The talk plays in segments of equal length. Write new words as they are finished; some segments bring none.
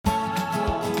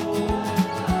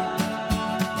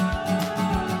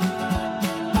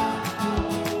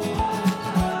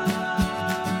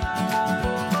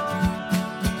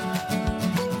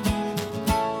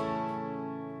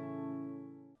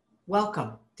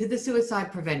Welcome to the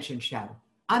Suicide Prevention Show.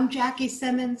 I'm Jackie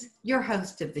Simmons, your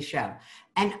host of the show,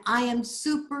 and I am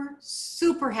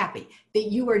super happy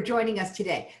that you are joining us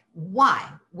today.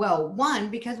 Why? Well, one,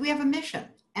 because we have a mission,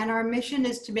 and our mission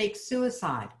is to make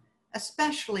suicide,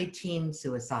 especially teen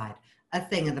suicide, a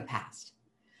thing of the past.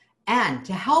 And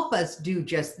to help us do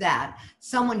just that,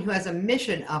 someone who has a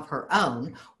mission of her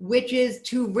own, which is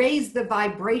to raise the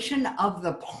vibration of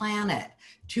the planet,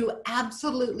 to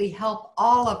absolutely help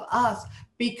all of us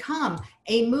become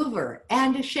a mover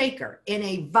and a shaker in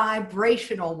a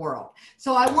vibrational world.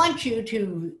 So I want you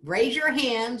to raise your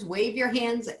hands, wave your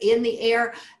hands in the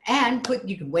air, and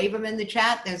you can wave them in the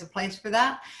chat. There's a place for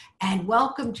that. And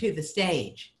welcome to the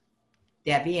stage,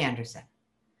 Debbie Anderson.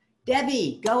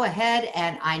 Debbie, go ahead,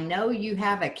 and I know you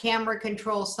have a camera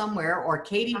control somewhere, or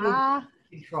Katie will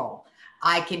control.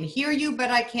 I can hear you,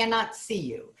 but I cannot see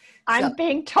you. I'm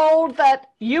being told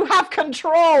that you have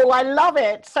control. I love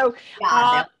it. So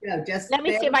yeah, let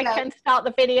me see if I can start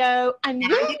the video. And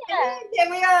there we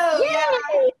go.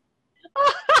 Yay.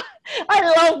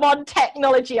 I love modern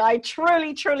technology. I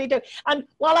truly do. And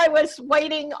while I was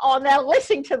waiting on there,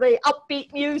 listening to the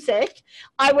upbeat music,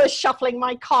 I was shuffling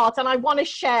my cards, and I want to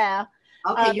share.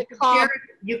 Okay,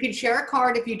 you can share a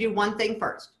card if you do one thing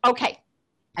first. Okay.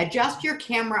 Adjust your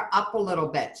camera up a little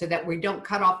bit so that we don't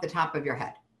cut off the top of your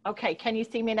head. Okay, can you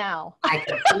see me now? I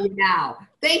can see you now.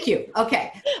 Thank you.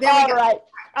 Okay, there we go. All right.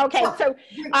 Okay, so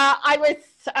I was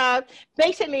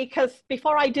basically, because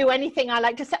before I do anything, I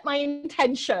like to set my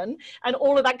intention and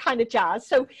all of that kind of jazz.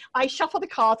 So I shuffle the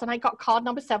cards, and I got card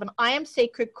number 7. I am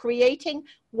sacred, creating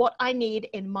what I need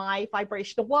in my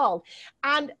vibrational world.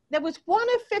 And there was one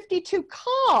of 52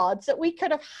 cards that we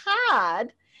could have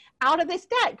had out of this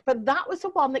deck, but that was the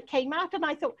one that came out, and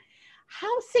I thought, how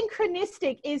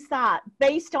synchronistic is that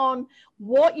based on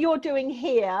what you're doing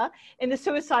here in the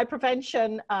Suicide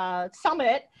Prevention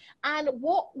Summit and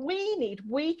what we need?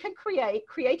 We can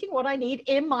creating what I need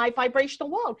in my vibrational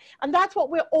world. And that's what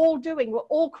we're all doing. We're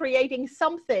all creating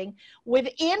something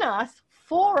within us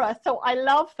for us. So I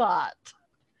love that.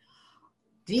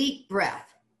 Deep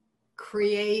breath.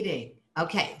 Creating.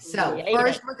 Okay, so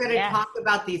first we're going to talk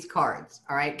about these cards,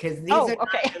 all right? Because these are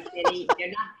not as many, they're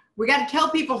not. We got to tell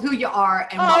people who you are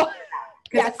and what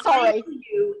you're about. Sorry. I know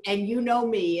you and you know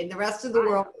me and the rest of the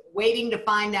world waiting to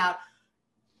find out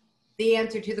the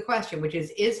answer to the question, which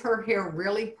is her hair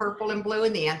really purple and blue?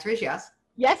 And the answer is yes.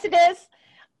 Yes, it is.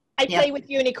 I play with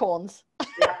unicorns.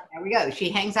 Yeah, there we go. She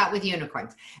hangs out with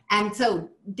unicorns. And so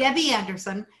Debbie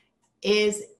Anderson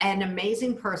is an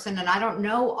amazing person. And I don't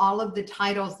know all of the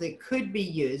titles that could be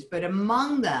used, but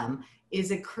among them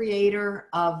is a creator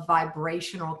of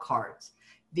vibrational cards.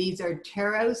 These are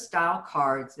tarot style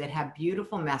cards that have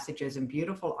beautiful messages and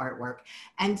beautiful artwork.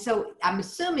 And so I'm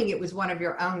assuming it was one of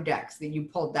your own decks that you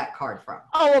pulled that card from.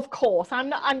 Oh, of course.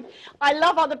 I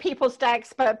love other people's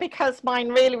decks, but because mine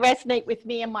really resonate with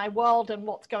me and my world and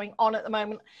what's going on at the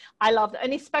moment, I love it.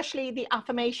 And especially the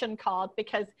affirmation card,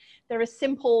 because they're a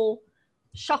simple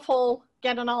shuffle,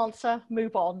 get an answer,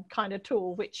 move on kind of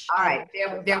tool, which... All right,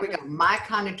 there we go. My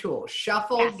kind of tool.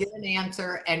 Shuffle, get an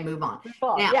answer, and move on. Move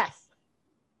on, now, yes.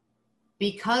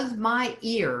 Because my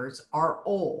ears are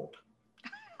old,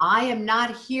 I am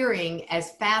not hearing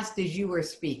as fast as you are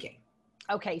speaking.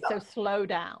 Okay, so slow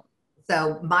down.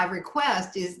 So my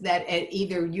request is that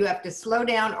either you have to slow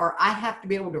down or I have to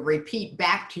be able to repeat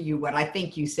back to you what I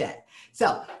think you said.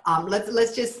 So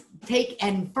let's just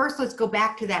and first let's go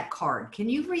back to that card. Can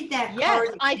you read that card?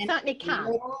 Yes, I certainly can.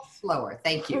 A little slower,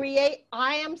 thank you.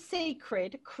 I am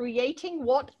sacred, creating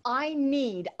what I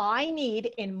need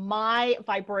in my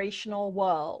vibrational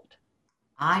world.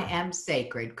 I am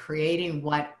sacred, creating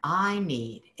what I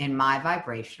need in my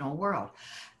vibrational world.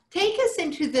 Take us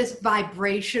into this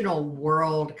vibrational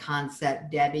world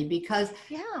concept, Debbie, because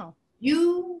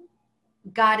you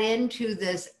got into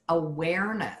this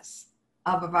awareness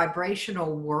of a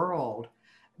vibrational world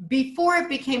before it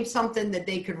became something that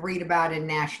they could read about in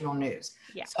national news.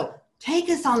 Yeah. So take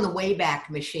us on the Wayback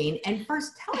Machine, and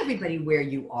first tell everybody where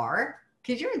you are,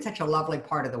 because you're in such a lovely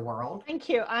part of the world. Thank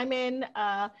you. I'm in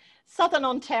Southern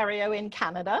Ontario in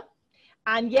Canada.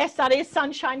 And yes, that is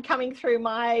sunshine coming through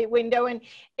my window. And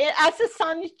as the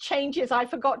sun changes, I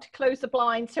forgot to close the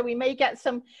blinds, so we may get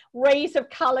some rays of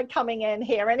color coming in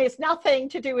here. And it's nothing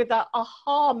to do with the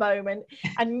aha moment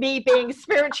and me being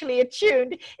spiritually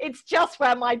attuned. It's just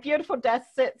where my beautiful desk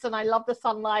sits, and I love the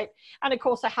sunlight. And of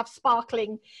course, I have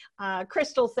sparkling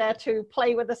crystals there to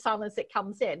play with the sun as it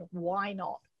comes in. Why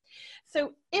not?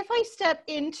 So if I step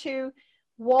into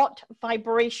what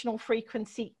vibrational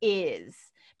frequency is,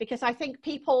 because I think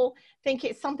people think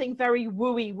it's something very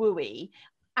wooey-wooey.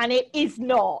 And it is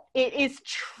not. It is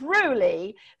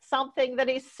truly something that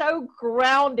is so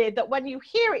grounded that when you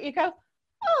hear it, you go,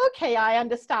 oh, okay, I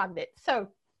understand it. So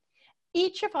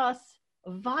each of us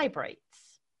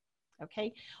vibrates,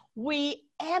 okay? We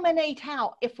emanate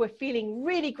out if we're feeling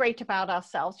really great about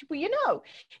ourselves. Well, you know,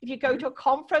 if you go to a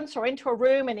conference or into a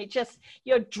room and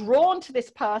you're drawn to this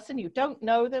person, you don't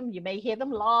know them, you may hear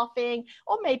them laughing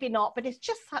or maybe not, but it's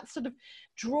just that sort of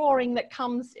drawing that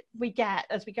we get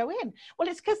as we go in. Well,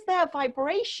 it's because their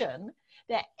vibration,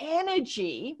 their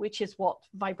energy, which is what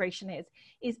vibration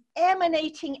is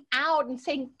emanating out and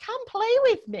saying, come play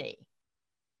with me.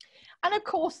 And of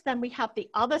course, then we have the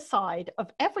other side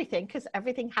of everything, because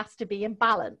everything has to be in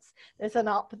balance. There's an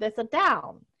up, there's a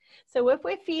down. So if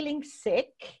we're feeling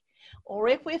sick, or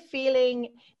if we're feeling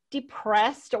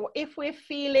depressed, or if we're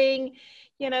feeling,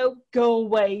 you know, go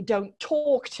away, don't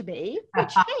talk to me,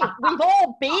 which, hey, we've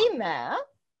all been there.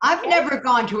 I've never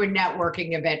gone to a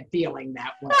networking event feeling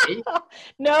that way.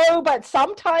 No, but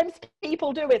sometimes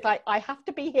people do it. Like, I have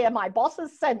to be here. My boss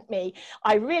has sent me.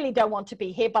 I really don't want to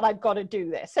be here, but I've got to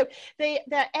do this. So they're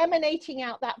emanating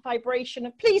out that vibration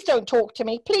of, please don't talk to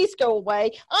me. Please go away.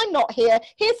 I'm not here.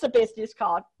 Here's the business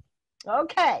card.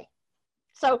 Okay.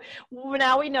 So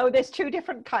now we know there's two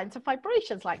different kinds of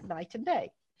vibrations, like night and day.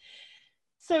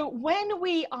 So when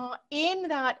we are in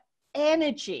that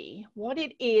energy, what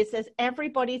it is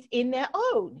everybody's in their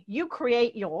own. You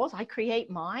create yours, I create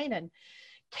mine, and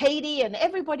Katie and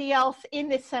everybody else in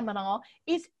this seminar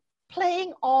is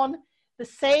playing on the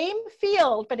same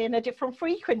field but in a different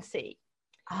frequency.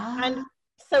 And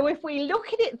so if we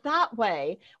look at it that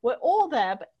way, we're all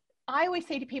there. But I always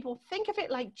say to people, think of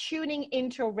it like tuning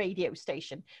into a radio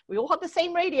station. We all have the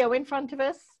same radio in front of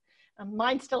us, and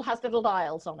mine still has little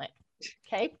dials on it.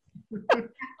 Okay.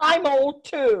 I'm old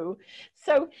too.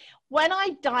 So when I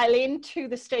dial into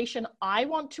the station I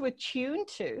want to attune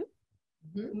to,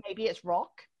 maybe it's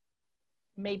rock,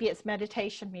 maybe it's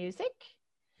meditation music,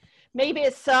 maybe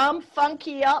it's some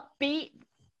funky upbeat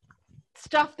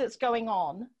stuff that's going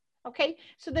on. Okay.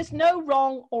 So there's no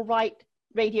wrong or right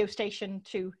radio station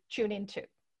to tune into.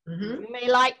 You may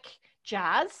like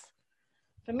jazz.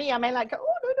 For me, I may like,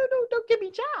 oh, no, don't give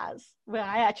me jazz. Well,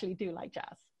 I actually do like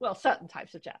jazz. Well, certain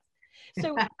types of jazz.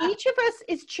 So each of us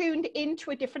is tuned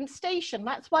into a different station.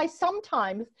 That's why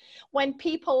sometimes when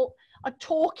people are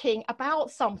talking about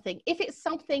something, if it's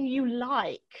something you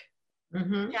like,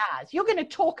 jazz, you're going to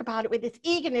talk about it with this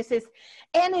eagerness, this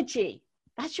energy.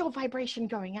 That's your vibration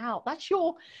going out. That's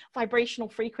your vibrational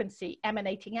frequency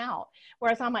emanating out.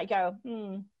 Whereas I might go,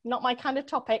 not my kind of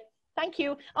topic. Thank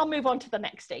you. I'll move on to the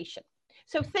next station.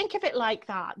 So think of it like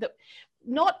that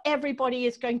not everybody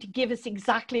is going to give us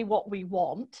exactly what we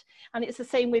want. And it's the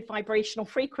same with vibrational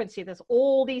frequency. There's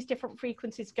all these different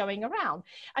frequencies going around.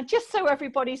 And just so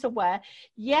everybody's aware,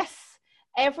 yes,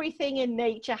 everything in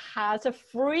nature has a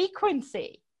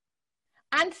frequency.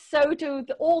 And so do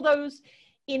all those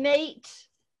innate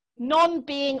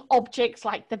non-being objects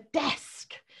like the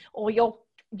desk or your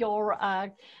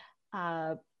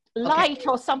light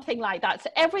or something like that. So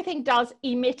everything does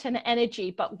emit an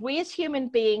energy, but we as human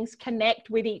beings connect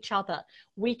with each other.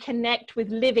 We connect with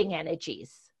living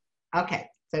energies. Okay,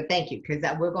 so thank you, because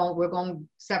we're going to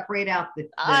separate out the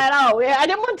I know. I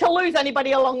didn't want to lose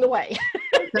anybody along the way.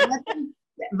 So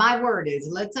my word is,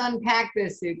 let's unpack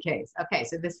this suitcase. Okay,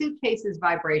 so the suitcase is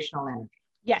vibrational energy.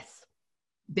 Yes.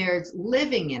 There's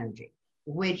living energy,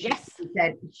 which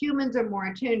that humans are more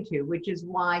attuned to, which is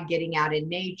why getting out in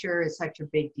nature is such a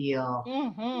big deal.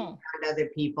 Around other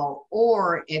people,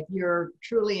 or if you're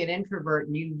truly an introvert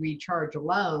and you recharge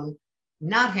alone,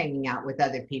 not hanging out with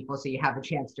other people so you have a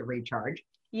chance to recharge.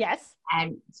 Yes.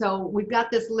 And so we've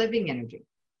got this living energy.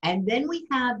 And then we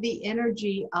have the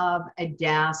energy of a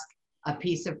desk, a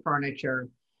piece of furniture.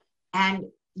 And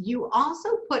you also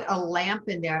put a lamp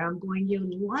in there, and I'm going, you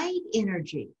light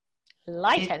energy.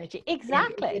 Light energy,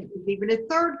 exactly. It's even a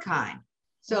third kind.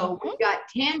 So we've got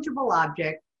tangible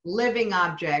object, living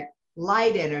object,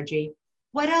 light energy.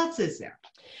 What else is there?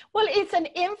 Well, it's an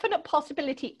infinite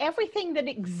possibility. Everything that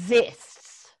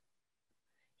exists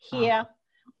here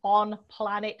on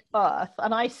planet Earth,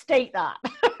 and I state that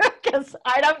because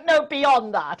I don't know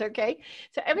beyond that, okay?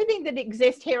 So everything that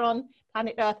exists here on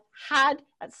planet Earth had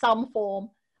at some form,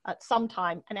 at some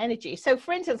time, an energy. So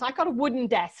for instance, I got a wooden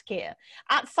desk here.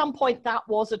 At some point that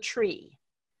was a tree.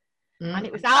 And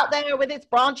it was out there with its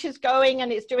branches going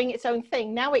and it's doing its own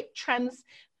thing. Now it transmutes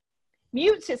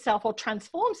itself or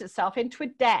transforms itself into a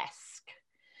desk.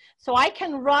 So I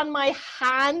can run my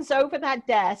hands over that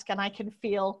desk and I can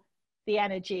feel the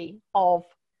energy of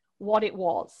what it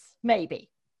was.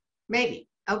 Maybe.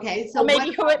 Okay. So or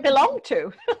maybe who it belonged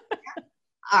to.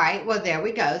 All right. Well, there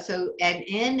we go. So an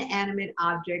inanimate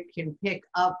object can pick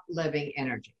up living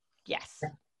energy. Yes.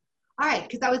 All right.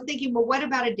 Because I was thinking, well, what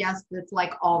about a desk that's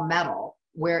like all metal,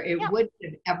 where it Yeah. wouldn't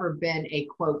have ever been a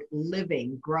quote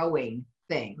living, growing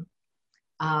thing?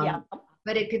 Yeah.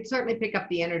 But it could certainly pick up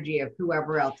the energy of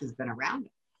whoever else has been around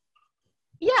it.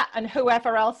 Yeah, and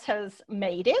whoever else has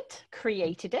made it,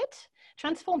 created it,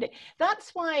 transformed it.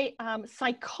 That's why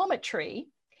psychometry,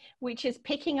 which is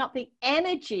picking up the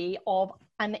energy of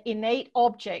an innate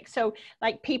object. So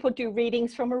like people do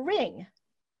readings from a ring.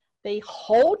 They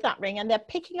hold that ring and they're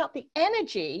picking up the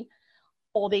energy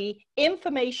or the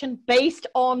information based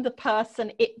on the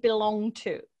person it belonged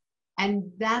to.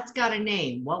 And that's got a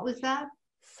name. What was that?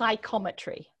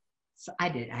 Psychometry. So I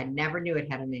never knew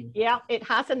it had a name. Yeah, it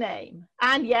has a name.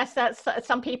 And yes, that's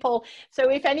some people. So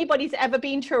if anybody's ever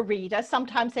been to a reader,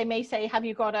 sometimes they may say, have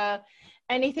you got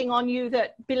anything on you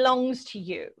that belongs to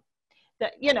you?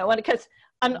 That, you know, and because,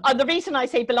 and the reason I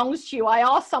say belongs to you, I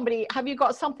asked somebody, have you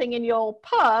got something in your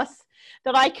purse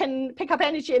that I can pick up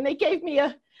energy? And they gave me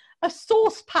a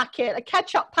sauce packet, a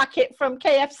ketchup packet from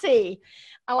KFC.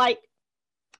 I'm like,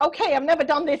 okay, I've never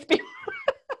done this before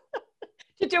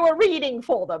to do a reading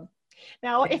for them.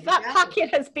 Now, if that packet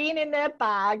has been in their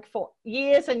bag for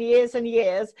years and years and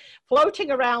years, floating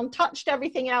around, touched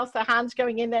everything else, their hands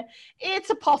going in there,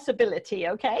 it's a possibility,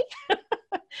 okay?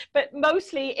 But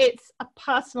mostly it's a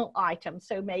personal item.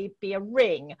 So maybe a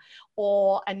ring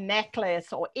or a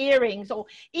necklace or earrings or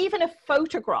even a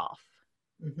photograph.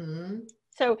 Mm-hmm.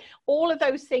 So all of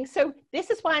those things. So this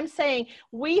is why I'm saying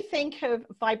we think of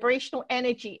vibrational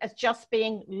energy as just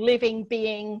being living,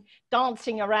 being,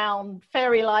 dancing around,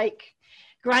 fairy-like,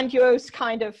 grandiose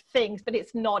kind of things, but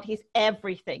it's not. He's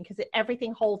everything, because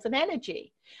everything holds an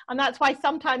energy. And that's why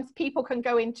sometimes people can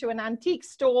go into an antique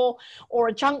store or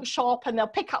a junk shop and they'll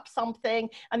pick up something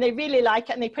and they really like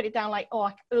it and they put it down like,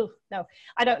 oh, no,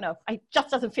 I don't know. It just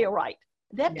doesn't feel right.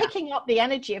 They're picking up the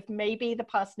energy of maybe the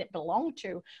person it belonged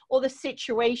to or the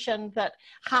situation that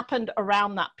happened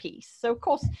around that piece. So, of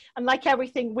course, and like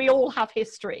everything, we all have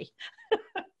history.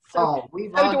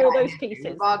 We've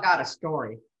all got a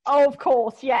story. Oh, of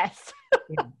course, yes.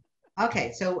 Yeah.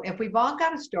 Okay, so if we've all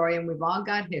got a story and we've all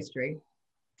got history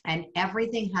and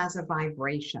everything has a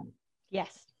vibration.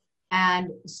 Yes.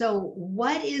 And so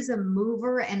what is a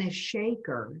mover and a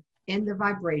shaker in the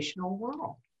vibrational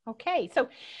world? Okay, so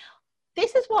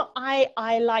this is what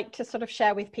I like to sort of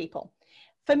share with people.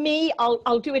 For me,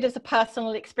 I'll do it as a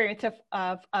personal experience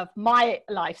of my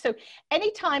life. So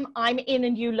anytime I'm in a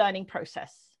new learning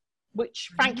process, which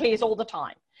frankly is all the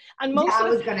time. And most of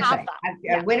us have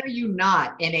that. When are you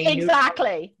not in a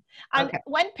exactly. And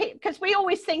when because we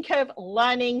always think of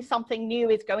learning something new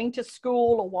is going to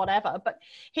school or whatever, but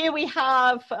here we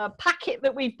have a packet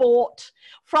that we bought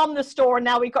from the store and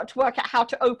now we've got to work out how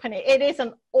to open it. It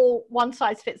isn't all one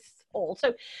size fits all.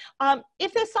 So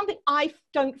if there's something I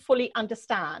don't fully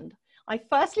understand, I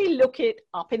firstly look it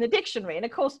up in the dictionary. And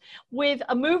of course, with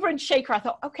a mover and shaker, I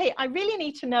thought, okay, I really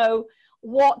need to know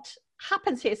what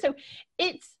happens here. So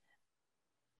it's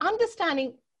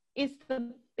understanding it's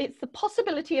the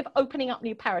possibility of opening up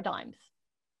new paradigms.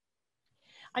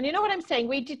 And you know what I'm saying?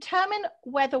 We determine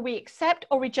whether we accept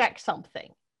or reject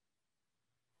something.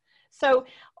 So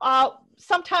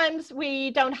sometimes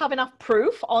we don't have enough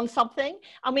proof on something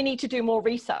and we need to do more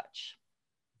research.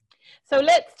 So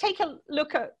let's take a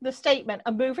look at the statement.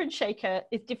 A mover and shaker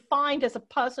is defined as a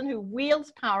person who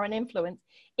wields power and influence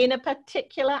in a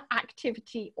particular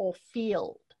activity or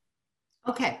field.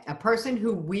 Okay, a person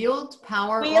who wields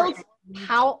power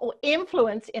or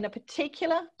influence in a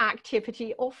particular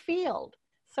activity or field.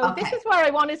 So this is where I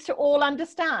want us to all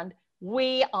understand.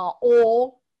 We are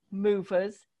all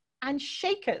movers and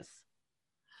shakers.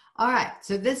 All right,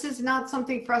 so this is not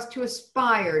something for us to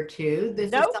aspire to. This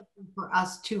is something for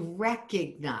us to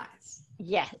recognize.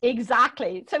 Yeah,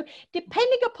 exactly. So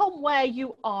depending upon where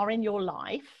you are in your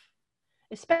life,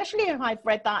 especially if I've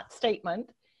read that statement,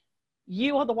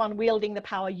 you are the one wielding the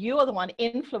power. You are the one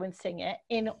influencing it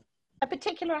in a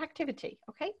particular activity,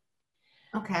 okay?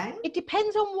 Okay. It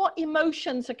depends on what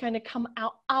emotions are going to come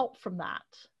out from that.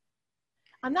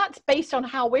 And that's based on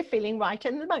how we're feeling right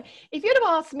in the moment. If you'd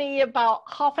have asked me about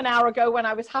half an hour ago when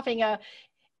I was having a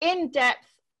in-depth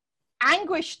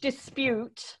anguish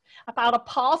dispute about a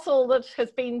parcel that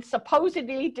has been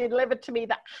supposedly delivered to me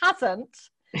that hasn't,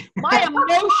 my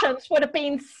emotions would have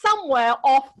been somewhere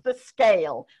off the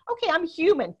scale. Okay, I'm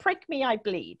human. Prick me, I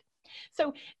bleed.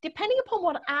 So depending upon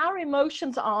what our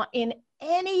emotions are in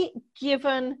any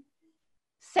given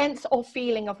sense or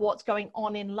feeling of what's going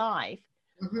on in life,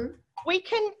 we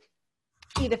can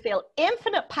either feel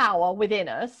infinite power within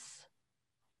us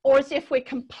or as if we're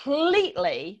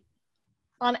completely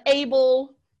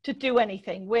unable to do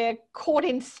anything. We're caught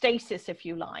in stasis, if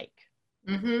you like.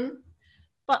 Mm-hmm.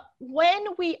 But when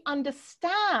we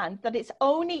understand that it's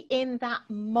only in that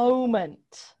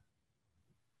moment,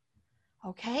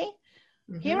 okay?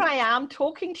 Mm-hmm. Here I am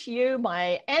talking to you.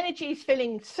 My energy is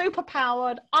feeling super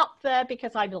powered up there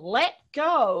because I've let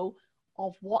go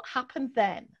of what happened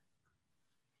then.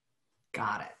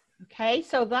 Got it. Okay,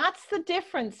 so that's the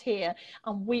difference here.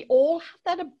 And we all have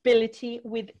that ability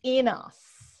within us,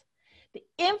 the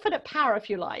infinite power,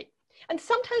 if you like. And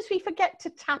sometimes we forget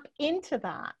to tap into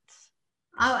that.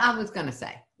 I was going to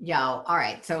say, all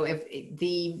right. So if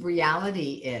the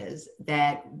reality is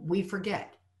that we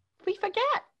forget. We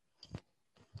forget.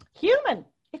 Human,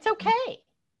 it's okay.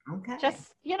 Okay.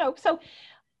 Just, so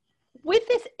with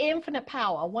this infinite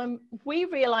power, when we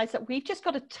realize that we've just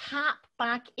got to tap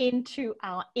back into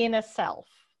our inner self,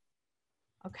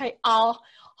 okay, our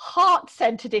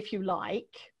heart-centered, if you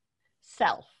like,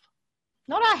 self,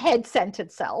 not our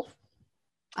head-centered self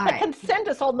that can send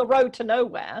us on the road to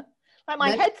nowhere. Like my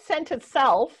head-centered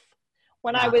self,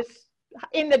 when I was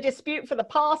in the dispute for the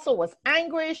parcel, was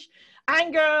anguish,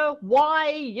 anger,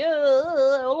 why,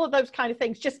 all of those kind of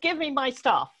things. Just give me my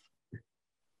stuff.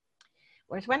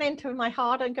 Whereas went into my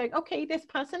heart and going, okay, this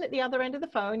person at the other end of the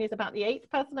phone is about the 8th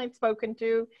person I've spoken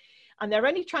to, and they're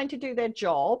only trying to do their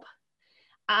job.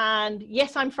 And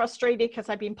yes, I'm frustrated because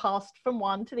I've been passed from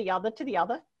one to the other to the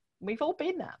other. We've all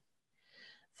been there.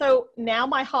 So now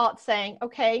my heart's saying,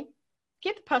 okay,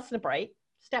 give the person a break,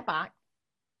 step back.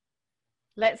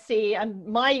 Let's see. And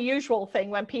my usual thing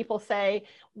when people say,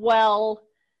 well,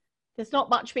 there's not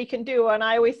much we can do. And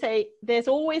I always say, there's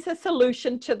always a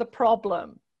solution to the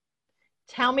problem.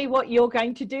 Tell me what you're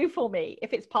going to do for me.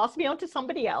 If it's pass me on to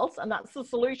somebody else, and that's the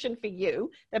solution for you,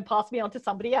 then pass me on to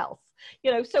somebody else.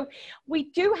 So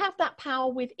we do have that power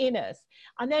within us.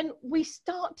 And then we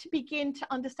start to begin to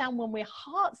understand when we're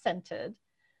heart-centered,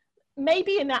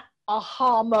 maybe in that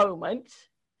aha moment,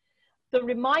 the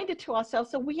reminder to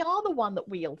ourselves that we are the one that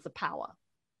wields the power.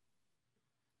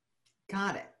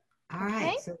 Got it. All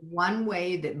right. So one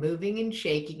way that moving and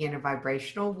shaking in a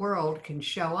vibrational world can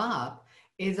show up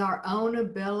is our own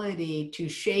ability to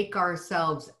shake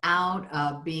ourselves out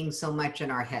of being so much in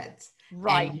our heads.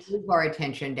 Right. And move our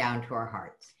attention down to our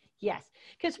hearts. Yes.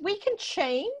 Because we can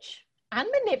change and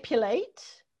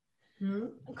manipulate and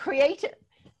create it.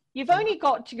 You've only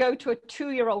got to go to a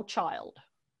 2-year-old child.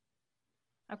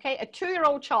 Okay, a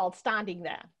 2-year-old child standing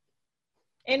there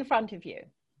in front of you.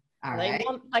 All they right.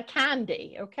 want a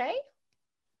candy, okay?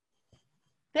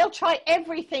 They'll try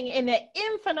everything in their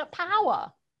infinite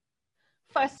power.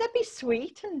 First, they'll be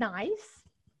sweet and nice.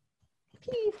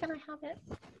 Please, can I have it?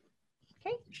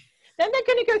 Okay. Then they're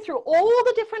going to go through all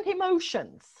the different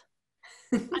emotions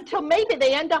until maybe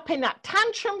they end up in that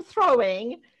tantrum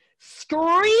throwing,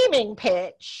 screaming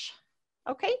pitch.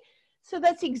 Okay. So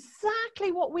that's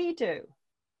exactly what we do.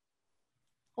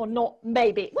 Or not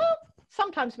maybe. Well,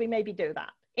 sometimes we maybe do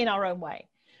that in our own way.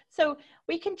 So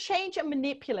we can change and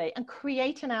manipulate and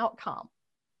create an outcome.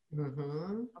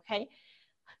 Okay.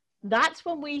 That's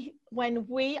when we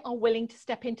are willing to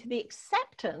step into the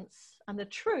acceptance and the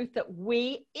truth that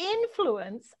we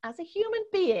influence as a human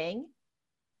being.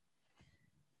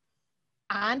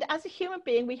 And as a human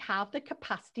being, we have the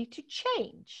capacity to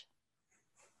change.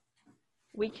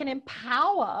 We can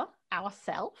empower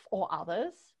ourselves or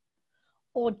others,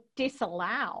 or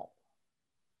disallow,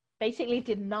 basically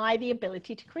deny the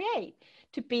ability to create,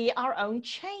 to be our own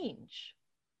change.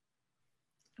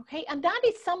 Okay, and that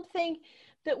is something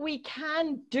that we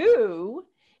can do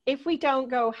if we don't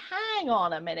go, hang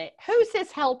on a minute, who's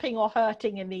this helping or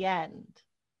hurting in the end?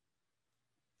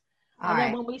 And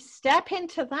then when we step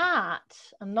into that,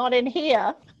 and not in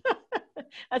here,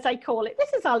 as I call it,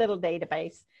 this is our little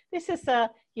database. This is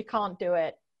you can't do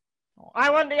it. I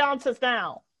want the answers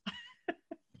now.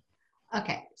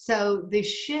 Okay, so the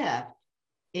shift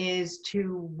is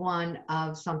to one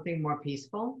of something more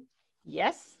peaceful.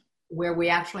 Yes. Where we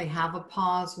actually have a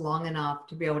pause long enough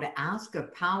to be able to ask a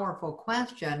powerful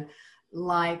question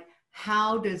like,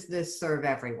 how does this serve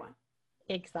everyone?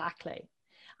 Exactly.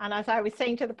 And as I was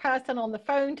saying to the person on the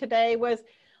phone today was,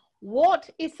 what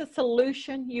is the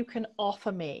solution you can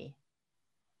offer me?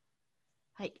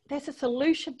 Like, there's a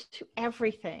solution to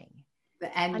everything.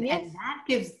 And that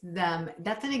gives them,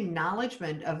 that's an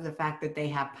acknowledgement of the fact that they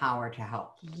have power to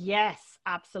help. Yes,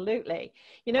 absolutely.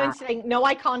 And saying, no,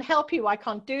 I can't help you. I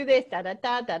can't do this, da, da,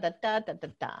 da, da, da, da, da, da,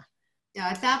 da. Now,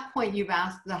 at that point, you've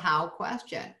asked the how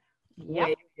question,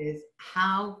 which is,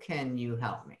 how can you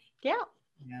help me? Yeah.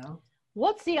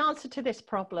 What's the answer to this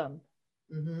problem?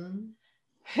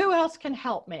 Who else can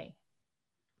help me?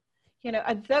 You know,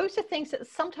 and those are things that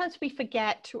sometimes we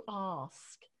forget to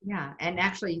ask. Yeah, and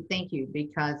actually, thank you,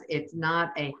 because it's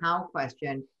not a how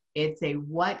question, it's a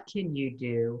what can you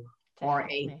do or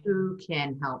a Me. who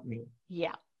can help me.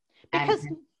 Yeah, And because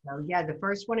so, yeah, the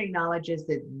first one acknowledges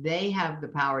that they have the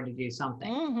power to do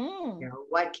something. You know,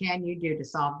 what can you do to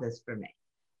solve this for me?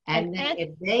 And then if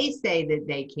they say that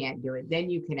they can't do it, then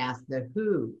you can ask the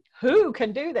who. Who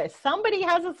can do this? Somebody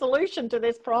has a solution to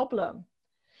this problem.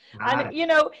 Got And, it. you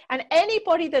know, and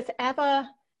anybody that's ever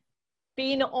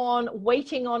been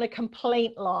waiting on a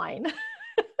complaint line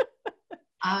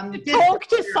to talk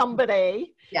to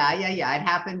somebody. Yeah. It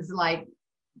happens like,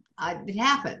 it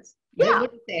happens. Yeah. We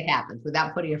wouldn't say it happens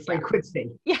without putting a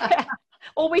frequency. Yeah.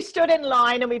 Or we stood in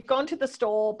line and we've gone to the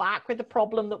store back with the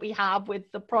problem that we have with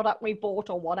the product we bought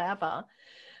or whatever.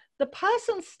 The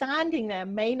person standing there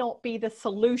may not be the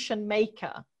solution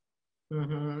maker.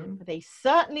 But they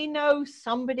certainly know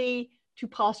somebody to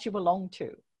pass you along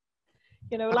to.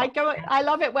 You know, like I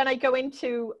love it when I go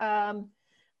into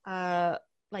what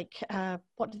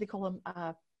do they call them?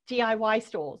 DIY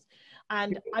stores.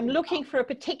 And I'm looking for a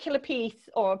particular piece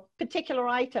or a particular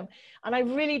item, and I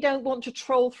really don't want to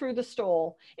troll through the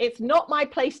store. It's not my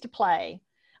place to play.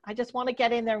 I just want to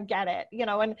get in there and get it, you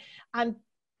know, and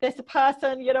there's a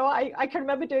person, you know, I can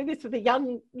remember doing this with a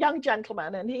young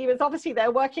gentleman, and he was obviously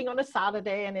there working on a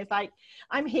Saturday, and he's like,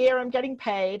 I'm here, I'm getting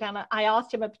paid. And I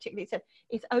asked him particularly, he said,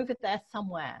 it's over there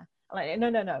somewhere. I'm like,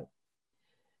 no.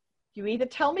 You either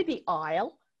tell me the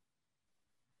aisle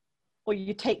or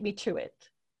you take me to it.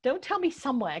 Don't tell me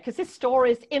somewhere, because this store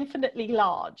is infinitely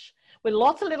large with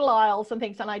lots of little aisles and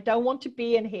things, and I don't want to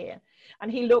be in here.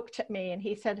 And he looked at me and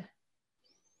he said,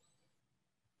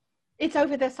 it's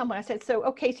over there somewhere. I said, so,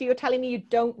 okay, so you're telling me you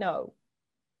don't know.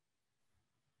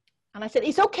 And I said,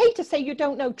 it's okay to say you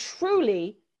don't know.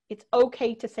 Truly, it's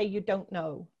okay to say you don't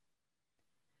know.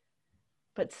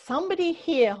 But somebody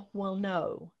here will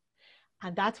know.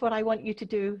 And that's what I want you to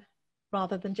do,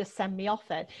 rather than just send me off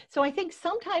there. So I think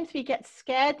sometimes we get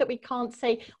scared that we can't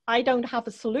say, I don't have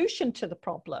a solution to the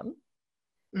problem,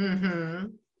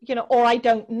 you know, or I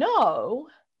don't know.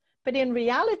 But in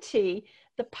reality,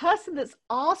 the person that's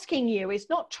asking you is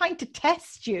not trying to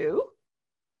test you.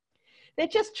 They're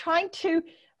just trying to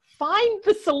find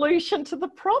the solution to the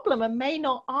problem and may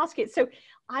not ask it. So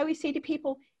I always say to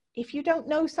people, if you don't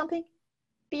know something,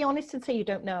 be honest and say you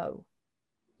don't know.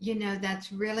 You know,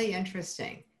 that's really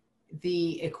interesting.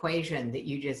 The equation that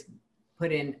you just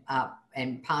put in up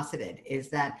and posited is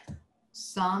that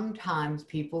sometimes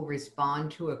people respond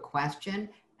to a question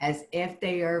as if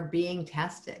they are being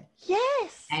tested.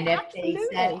 Yes. And if they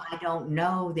said, I don't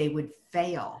know, they would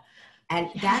fail. And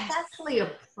that's actually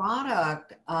a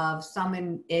product of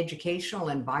some educational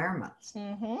environments.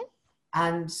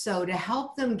 And so to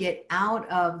help them get out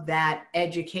of that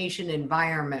education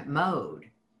environment mode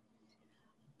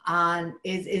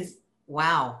is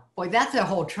wow, boy, that's a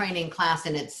whole training class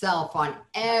in itself on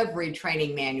every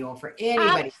training manual for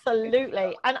anybody.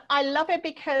 Absolutely. And I love it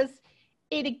because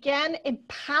it again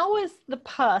empowers the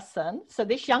person. So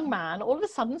this young man, all of a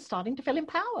sudden starting to feel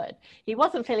empowered. He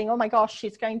wasn't feeling, oh my gosh,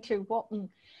 she's going to what?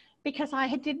 Because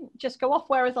I didn't just go off.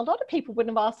 Whereas a lot of people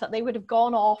wouldn't have asked that. They would have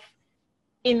gone off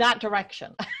in that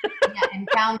direction. And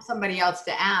found somebody else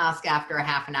to ask after a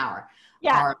half an hour.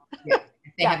 Yeah. Or, if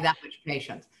they have that much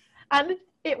patience. And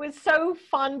it was so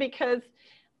fun because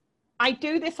I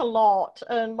do this a lot,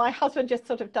 and my husband just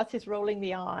sort of does his rolling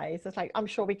the eyes. It's like, I'm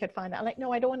sure we could find that. I'm like,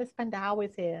 no, I don't want to spend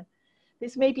hours here.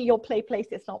 This may be your play place.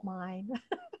 It's not mine.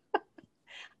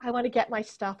 I want to get my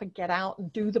stuff and get out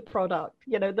and do the product,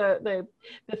 you know, the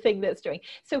thing that's doing.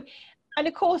 So, and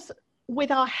of course,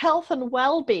 with our health and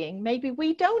well-being, maybe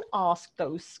we don't ask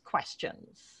those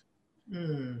questions.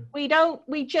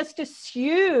 We just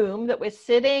assume that we're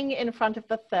sitting in front of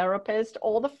the therapist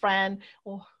or the friend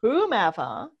or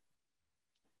whomever.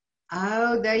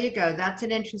 Oh, there you go. That's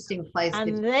an interesting place.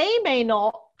 And they may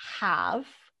not have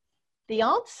the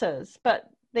answers, but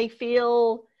they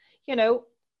feel, you know,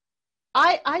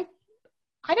 I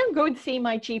don't go and see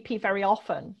my GP very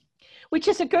often, which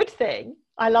is a good thing.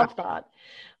 I love that.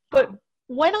 But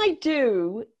when I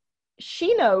do,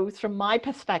 she knows from my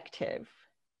perspective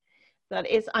that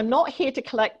is, I'm not here to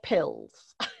collect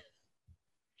pills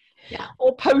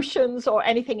or potions or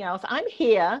anything else. I'm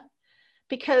here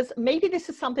because maybe this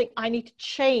is something I need to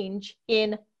change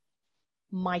in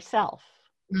myself.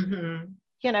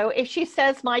 You know, if she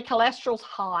says my cholesterol's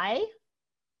high,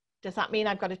 does that mean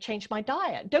I've got to change my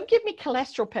diet? Don't give me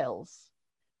cholesterol pills.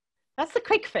 That's the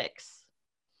quick fix.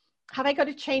 Have I got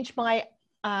to change have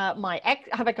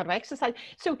I got to exercise?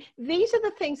 So these are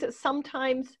the things that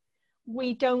sometimes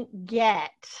we don't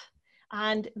get.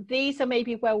 And these are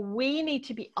maybe where we need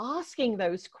to be asking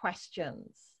those questions.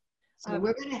 So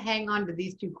we're going to hang on to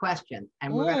these 2 questions,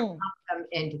 and we're going to pop them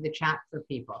into the chat for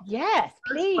people. Yes,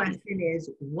 please. First question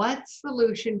is, what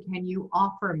solution can you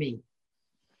offer me?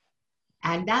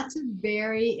 And that's a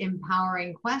very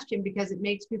empowering question, because it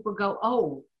makes people go,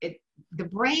 oh, the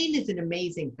brain is an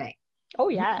amazing thing. Oh,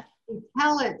 yeah. You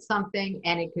tell it something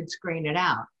and it could screen it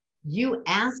out. You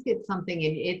ask it something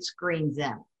and it screens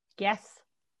in. Yes.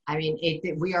 I mean,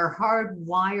 we are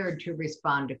hardwired to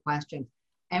respond to questions.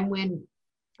 And when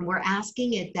we're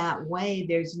asking it that way,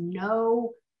 there's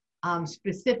no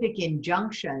specific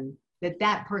injunction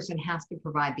that person has to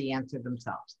provide the answer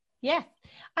themselves. Yeah.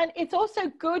 And it's also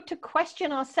good to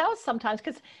question ourselves sometimes,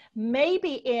 because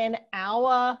maybe in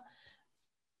our,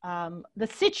 the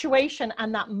situation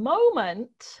and that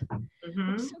moment,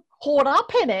 we're so caught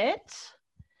up in it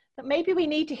that maybe we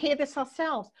need to hear this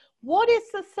ourselves. What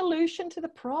is the solution to the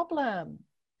problem?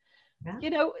 Yeah.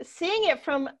 You know, seeing it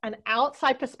from an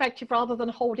outside perspective rather than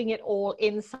holding it all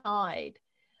inside.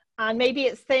 And maybe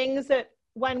it's things that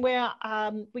when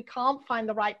we can't find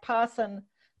the right person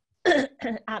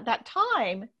at that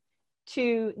time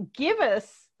to give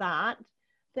us that,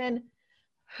 then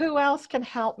who else can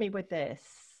help me with this?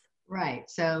 Right.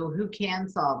 So who can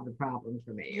solve the problem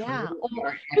for me? Yeah.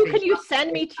 Who can you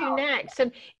send me to next?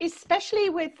 And especially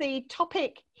with the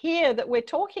topic here that we're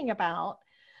talking about,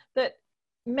 that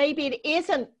maybe it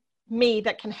isn't me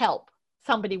that can help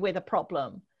somebody with a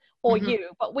problem or you,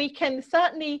 but we can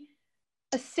certainly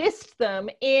assist them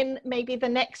in maybe the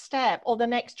next step or the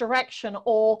next direction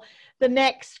or the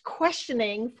next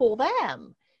questioning for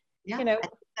them. Yeah, you know,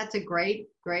 that's a great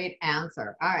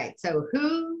answer. All right. So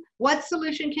what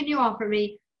solution can you offer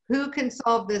me? Who can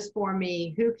solve this for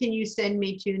me? Who can you send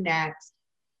me to next?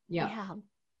 Yeah.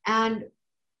 And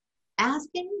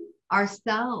asking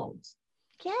ourselves,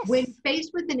 yes, when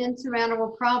faced with an insurmountable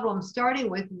problem, starting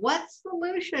with what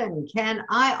solution can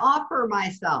I offer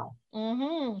myself?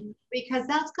 Because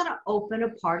that's going to open a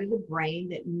part of the brain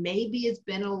that maybe has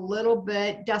been a little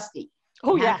bit dusty.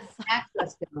 Oh, yes.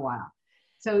 Accessed in a while.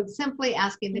 So simply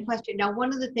asking the question. Now,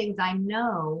 one of the things I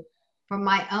know from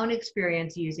my own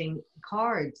experience using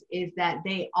cards is that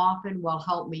they often will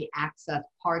help me access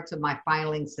parts of my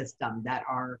filing system that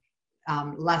are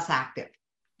less active.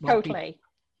 Totally.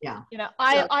 Yeah. You know,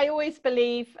 I always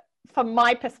believe, from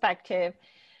my perspective,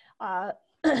 I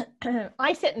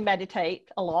sit and meditate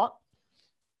a lot.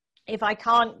 If I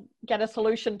can't get a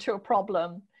solution to a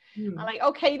problem, I'm like,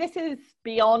 okay, this is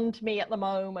beyond me at the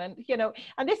moment, you know,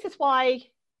 and this is why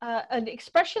an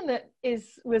expression that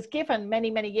was given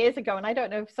many years ago, and I don't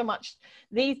know so much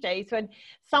these days, when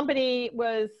somebody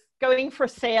was going for a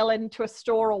sale into a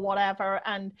store or whatever,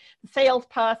 and the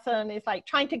salesperson is like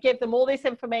trying to give them all this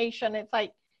information. It's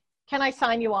like, can I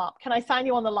sign you up? Can I sign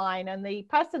you on the line? And the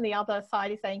person on the other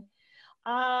side is saying,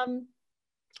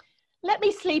 let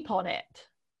me sleep on it.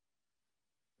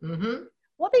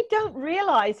 What they don't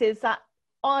realize is that,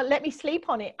 let me sleep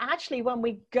on it. Actually, when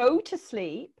we go to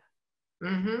sleep,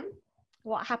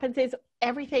 what happens is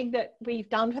everything that we've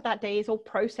done for that day is all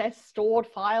processed, stored,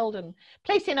 filed, and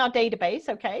placed in our database.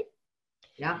 Okay.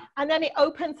 Yeah. And then it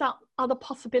opens up other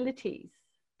possibilities,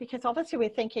 because obviously we're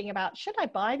thinking about, should I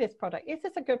buy this product? Is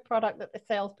this a good product that the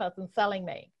salesperson's selling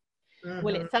me?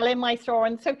 Will it sell in my store?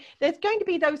 And so there's going to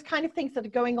be those kind of things that are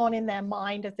going on in their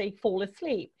mind as they fall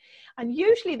asleep. And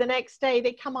usually the next day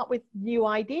they come up with new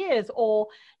ideas, or,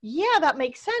 yeah, that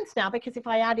makes sense now, because if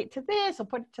I add it to this or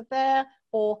put it to there,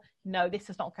 or no,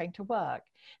 this is not going to work.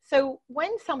 So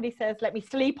when somebody says, let me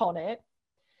sleep on it,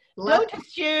 don't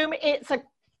assume it's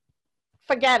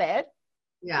forget it.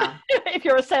 Yeah. If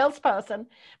you're a salesperson,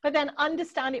 but then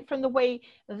understand it from the way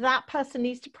that person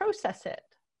needs to process it.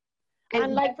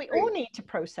 And like we all need to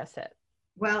process it.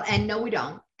 Well, and no, we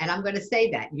don't. And I'm going to say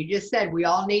that. You just said we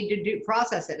all need to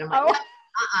process it. And I'm like,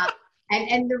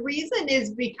 And the reason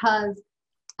is because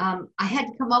I had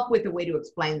to come up with a way to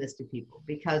explain this to people,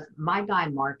 because my guy,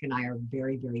 Mark, and I are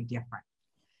very different.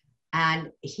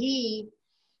 And he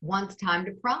wants time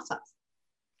to process.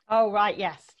 Oh, right.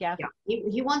 Yes. Yeah.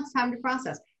 He wants time to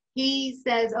process. He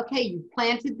says, okay, you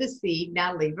planted the seed,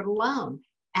 now leave it alone.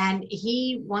 And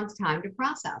he wants time to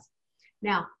process.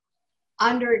 Now,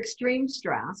 under extreme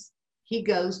stress, he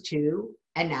goes to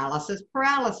analysis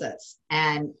paralysis,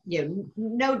 and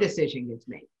no decision gets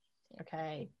made.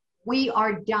 Okay. We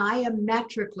are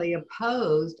diametrically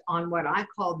opposed on what I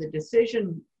call the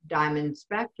decision diamond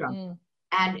spectrum.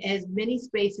 And as many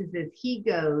spaces as he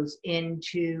goes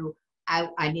into,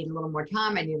 I need a little more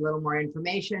time, I need a little more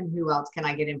information, who else can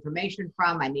I get information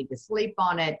from, I need to sleep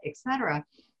on it, etc.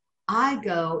 I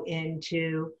go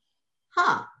into,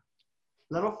 a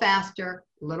little faster,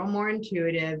 a little more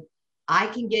intuitive. I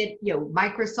can get,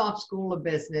 Microsoft School of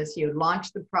Business,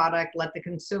 launch the product, let the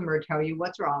consumer tell you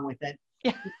what's wrong with it.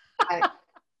 Yeah.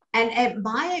 And at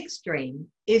my extreme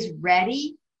is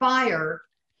ready, fire,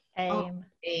 Aim.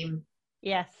 aim.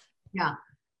 Yes. Yeah.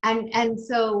 And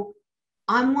so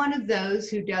I'm one of those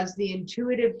who does the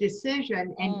intuitive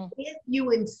decision. And if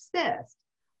you insist,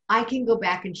 I can go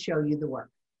back and show you the work.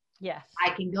 Yes.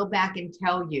 I can go back and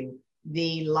tell you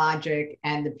the logic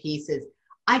and the pieces.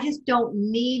 I just don't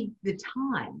need the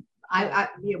time.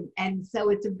 And so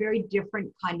it's a very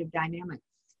different kind of dynamic.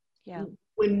 Yeah.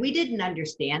 When we didn't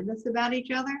understand this about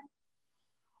each other,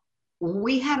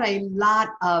 we had a lot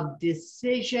of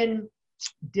discussions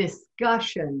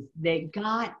that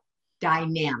got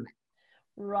dynamic.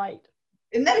 Right.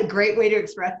 Isn't that a great way to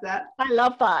express that? I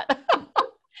love that.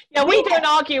 Yeah, we don't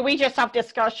argue, we just have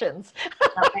discussions.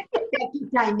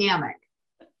 Dynamic.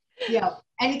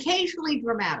 And occasionally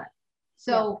dramatic.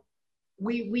 So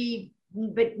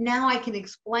but now I can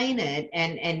explain it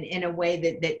and in a way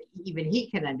that even he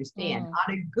can understand.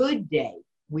 On a good day,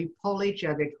 we pull each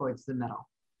other towards the middle.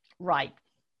 Right.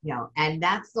 And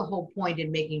that's the whole point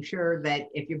in making sure that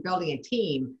if you're building a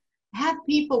team, have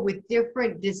people with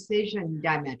different decision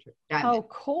dimensions. Oh, of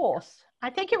course. I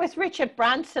think it was Richard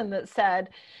Branson that said,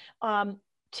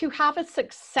 to have a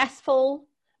successful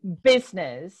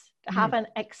business, to have a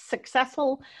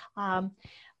successful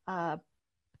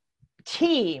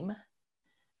team,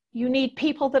 you need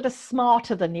people that are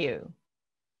smarter than you,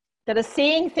 that are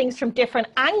seeing things from different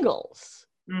angles.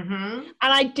 And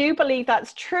I do believe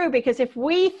that's true, because if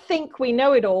we think we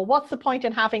know it all, what's the point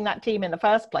in having that team in the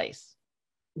first place?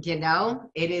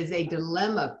 It is a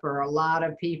dilemma for a lot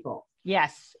of people.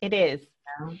 Yes, it is.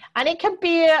 And it can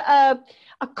be a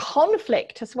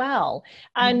conflict as well.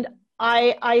 And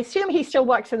I assume he still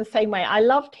works in the same way. I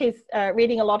loved his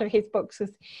reading a lot of his books.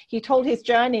 He told his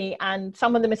journey and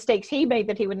some of the mistakes he made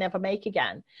that he would never make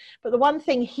again. But the one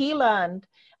thing he learned,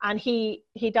 and he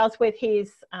does with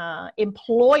his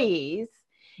employees,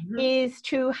 is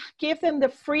to give them the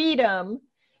freedom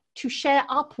to share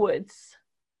upwards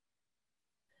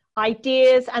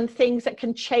ideas and things that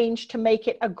can change to make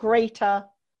it a greater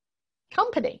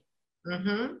company.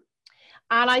 And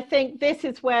I think this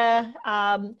is where,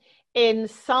 in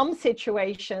some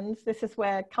situations, this is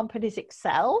where companies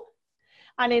excel,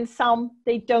 and in some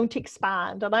they don't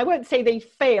expand. And I won't say they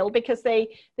fail, because they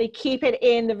keep it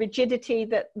in the rigidity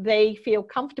that they feel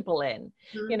comfortable in.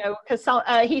 Because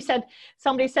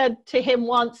somebody said to him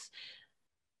once,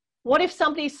 what if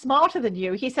somebody's smarter than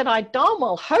you? He said, I darn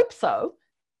well hope so.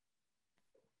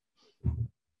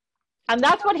 And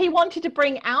that's what he wanted to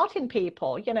bring out in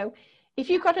people. If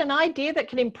you've got an idea that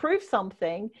can improve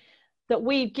something, that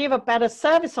we give a better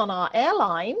service on our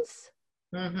airlines,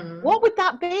 what would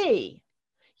that be?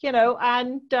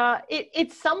 And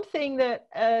it's something that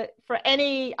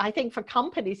I think for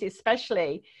companies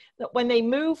especially, that when they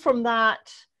move from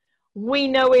that, we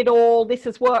know it all, this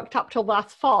has worked up till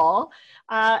thus far,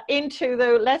 into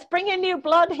let's bring in new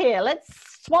blood here,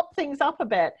 let's swap things up a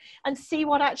bit and see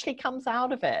what actually comes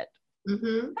out of it.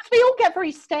 Because we all get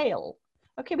very stale.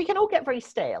 Okay, we can all get very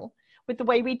stale with the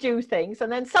way we do things.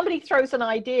 And then somebody throws an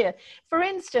idea. For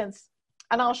instance,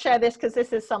 and I'll share this because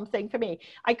this is something for me.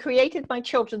 I created my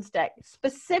children's deck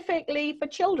specifically for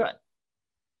children,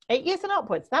 8 years and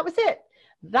upwards. That was it.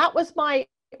 That was my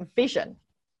vision.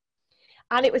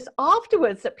 And it was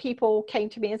afterwards that people came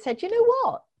to me and said, you know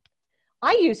what?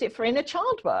 I use it for inner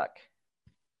child work.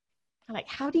 I'm like,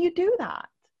 how do you do that?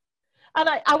 And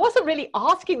I wasn't really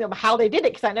asking them how they did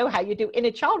it, because I know how you do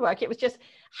inner child work. It was just,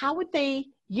 how would they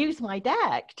use my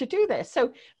deck to do this?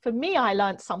 So for me, I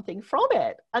learned something from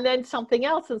it, and then something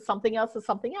else and something else and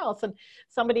something else. And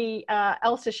somebody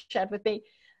else has shared with me,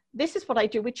 this is what I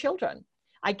do with children.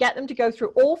 I get them to go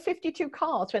through all 52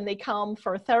 cards when they come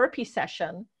for a therapy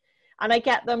session. And I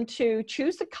get them to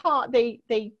choose the card. They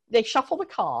shuffle the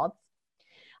cards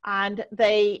and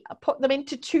they put them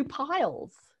into 2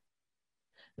 piles.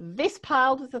 This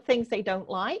pile is the things they don't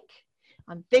like,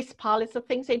 and this pile is the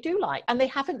things they do like, and they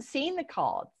haven't seen the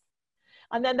cards.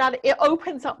 And then it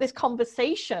opens up this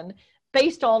conversation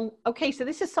based on, okay, so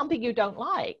this is something you don't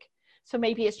like. So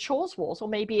maybe it's chores wars, or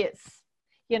maybe it's,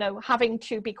 having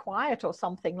to be quiet or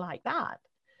something like that.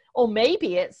 Or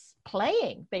maybe it's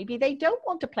playing. Maybe they don't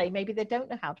want to play. Maybe they don't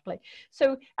know how to play.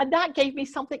 So, and that gave me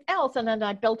something else. And then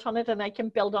I built on it, and I can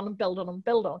build on and build on and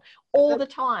build on all the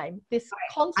time. This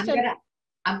constant...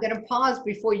 I'm going to pause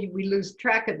before we lose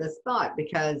track of this thought,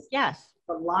 because yes,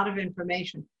 a lot of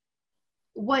information.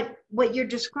 What you're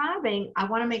describing, I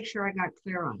want to make sure I got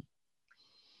clear on.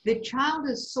 The child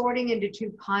is sorting into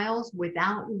two piles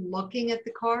without looking at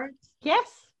the cards?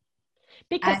 Yes,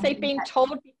 because And they've been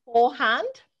told beforehand,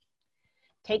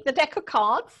 take the deck of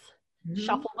cards,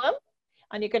 shuffle them,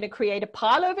 and you're going to create a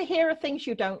pile over here of things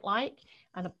you don't like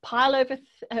and a pile over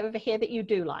here that you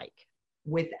do like.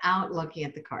 Without looking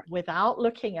at the cards. Without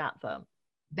looking at them.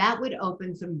 That would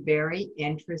open some very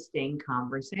interesting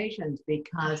conversations,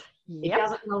 because it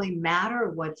doesn't really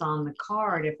matter what's on the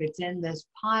card. If it's in this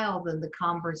pile, then the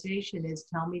conversation is,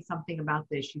 tell me something about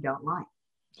this you don't like.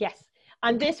 Yes.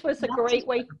 And this was a great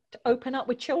way to open up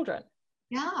with children.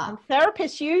 Yeah. And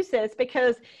therapists use this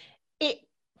because it,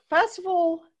 first of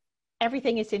all,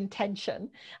 everything is intention.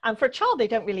 And for a child, they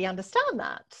don't really understand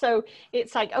that. So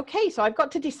it's like, okay, so I've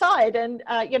got to decide. And,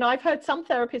 you know, I've heard some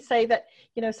therapists say that,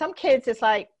 you know, some kids, it's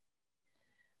like,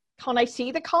 can't I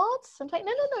see the cards? I'm like,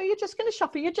 no, no, no, you're just going to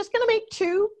shuffle. You're just going to make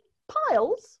two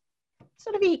piles,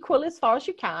 sort of equal as far as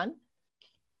you can.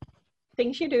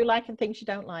 Things you do like and things you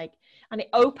don't like. And it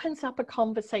opens up a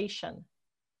conversation,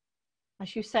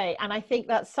 as you say. And I think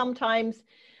that sometimes,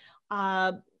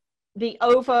 the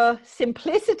over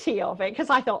simplicity of it, because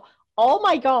I thought, oh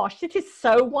my gosh, it is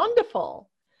so wonderful.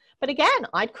 But again,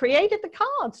 I'd created the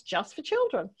cards just for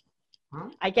children.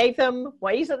 I gave them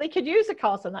ways that they could use the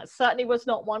cards, and that certainly was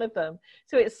not one of them.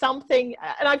 So it's something,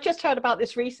 and I've just heard about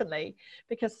this recently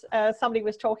because somebody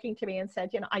was talking to me and said,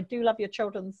 you know, I do love your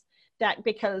children's deck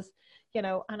because, you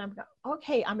know, and I'm like,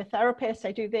 okay, I'm a therapist,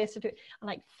 I do this, I do, I'm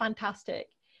like, fantastic.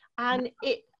 And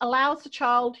it allows the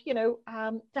child, you know,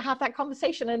 to have that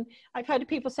conversation. And I've heard of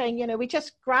people saying, you know, we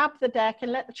just grab the deck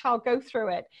and let the child go through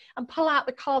it and pull out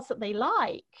the cards that they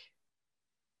like.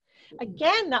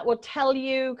 Again, that will tell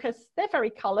you, because they're very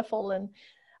colorful and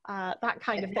that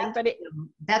kind of thing. But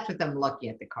that's with them looking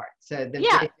at the cards. So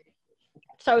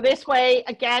so this way,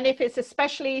 again, if it's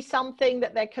especially something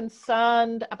that they're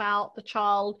concerned about the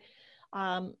child,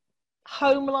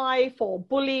 home life or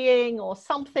bullying or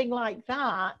something like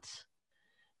that,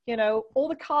 you know, all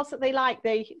the cards that they like,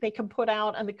 they can put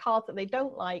out, and the cards that they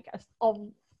don't like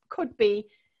could be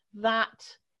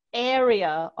that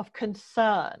area of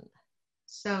concern.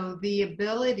 So the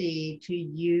ability to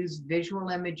use visual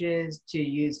images, to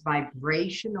use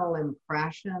vibrational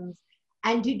impressions,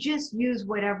 and to just use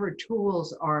whatever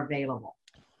tools are available.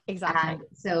 Exactly. And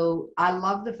so I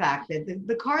love the fact that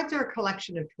the cards are a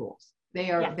collection of tools. They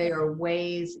are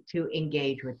ways to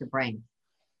engage with the brain.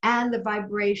 And the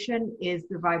vibration is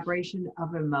the vibration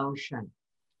of emotion.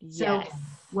 So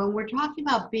when we're talking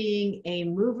about being a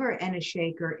mover and a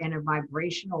shaker in a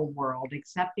vibrational world,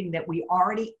 accepting that we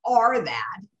already are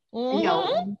that, you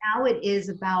know, now it is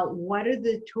about what are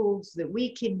the tools that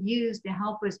we can use to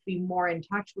help us be more in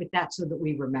touch with that so that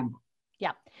we remember.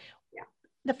 Yeah.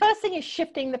 The first thing is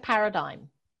shifting the paradigm.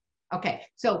 Okay,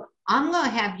 so I'm going to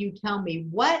have you tell me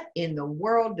what in the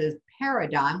world is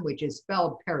paradigm, which is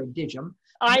spelled paradigm.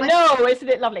 I know, isn't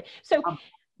it lovely? So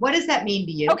what does that mean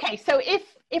to you? Okay, so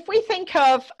if we think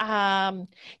of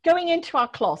going into our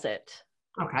closet.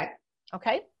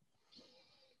 Okay,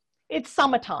 it's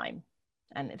summertime,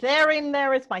 and there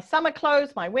is my summer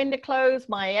clothes, my winter clothes,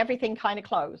 my everything kind of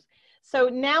clothes. So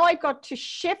now I've got to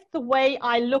shift the way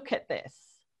I look at this.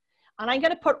 And I'm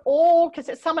going to put because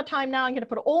it's summertime now, I'm going to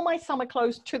put all my summer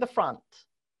clothes to the front.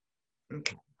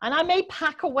 Okay. And I may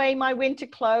pack away my winter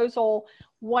clothes or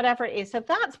whatever it is. So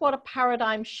that's what a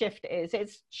paradigm shift is.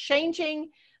 It's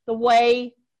changing the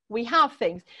way we have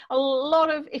things. A lot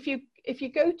of, if you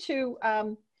go to,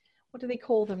 what do they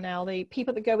call them now? The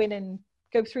people that go in and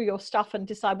go through your stuff and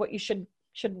decide what you shouldn't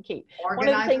keep.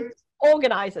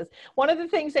 Organizers. One of the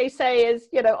things they say is,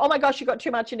 you know, oh my gosh, you got too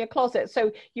much in your closet.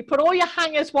 So you put all your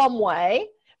hangers one way,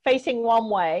 facing one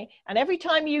way, and every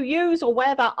time you use or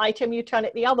wear that item, you turn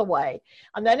it the other way.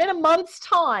 And then in a month's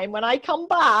time, when I come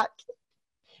back,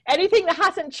 anything that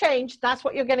hasn't changed, that's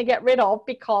what you're going to get rid of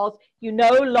because you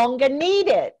no longer need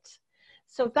it.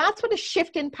 So that's what a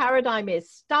shift in paradigm is.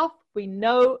 Stuff we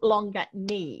no longer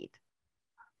need.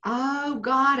 Oh,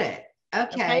 got it.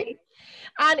 Okay.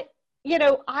 And you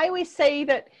know, I always say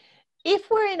that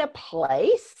if we're in a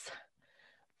place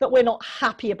that we're not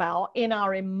happy about in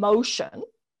our emotion,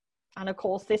 and of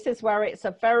course, this is where it's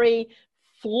a very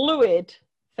fluid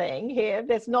thing here.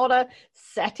 There's not a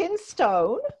set in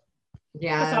stone.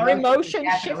 Yeah. Our emotions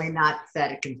definitely not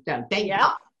set in stone. Thank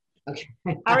God. Okay.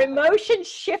 Our emotions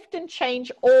shift and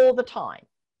change all the time.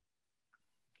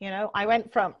 You know, I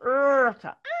went from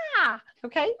to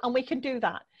okay, and we can do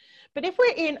that. But if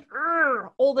we're in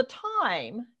all the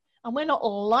time and we're not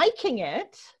liking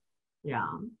it,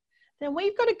 then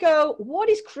we've got to go, what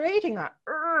is creating that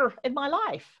in my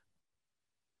life?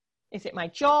 Is it my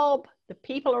job, the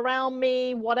people around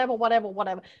me, whatever, whatever,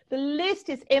 whatever. The list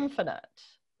is infinite.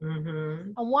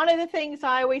 Mm-hmm. And one of the things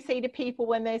I always say to people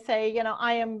when they say, you know,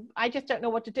 I just don't know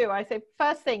what to do. I say,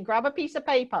 first thing, grab a piece of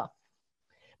paper,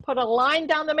 put a line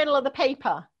down the middle of the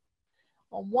paper.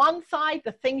 On one side,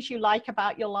 the things you like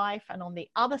about your life, and on the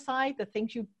other side, the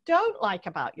things you don't like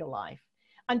about your life.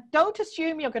 And don't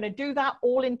assume you're going to do that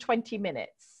all in 20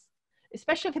 minutes,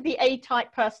 especially for the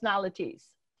A-type personalities.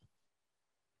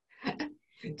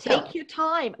 Take your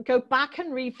time, go back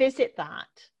and revisit that.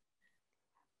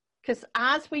 Because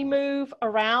as we move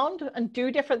around and do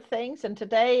different things, and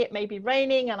today it may be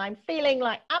raining and I'm feeling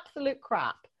like absolute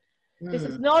crap. This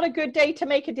is not a good day to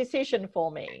make a decision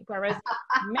for me. Whereas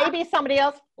maybe somebody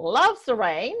else loves the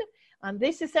rain and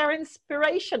this is their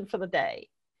inspiration for the day.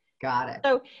 Got it.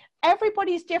 So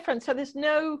everybody's different. So there's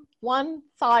no one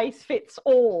size fits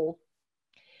all.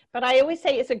 But I always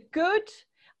say it's a good,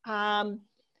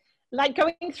 like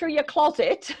going through your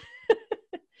closet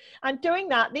and doing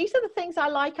that. These are the things I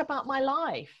like about my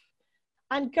life.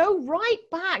 And go right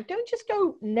back. Don't just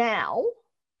go now.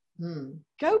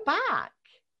 Go back.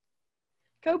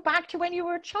 Go back to when you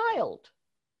were a child.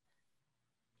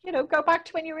 You know, go back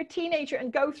to when you were a teenager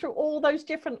and go through all those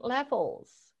different levels.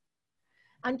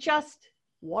 And just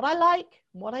what I like,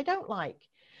 what I don't like.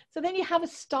 So then you have a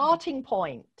starting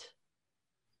point.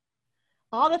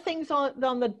 Are the things on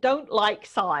the don't like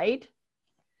side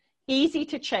easy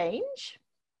to change,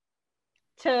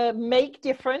 to make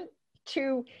different,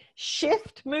 to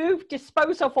shift, move,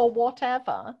 dispose of, or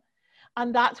whatever?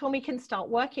 And that's when we can start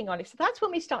working on it. So that's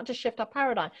when we start to shift our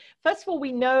paradigm. First of all,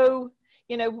 we know,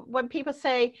 you know, when people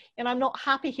say, and I'm not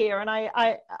happy here, and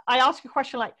I ask a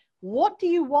question like, what do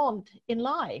you want in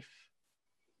life?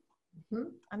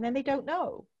 And then they don't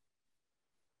know.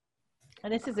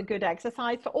 And this is a good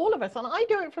exercise for all of us. And I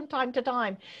do it from time to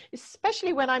time,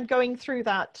 especially when I'm going through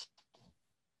that.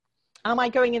 Am I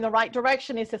going in the right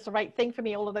direction? Is this the right thing for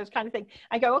me? All of those kind of things.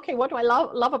 I go, okay, what do I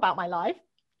love about my life?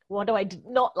 What do I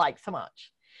not like so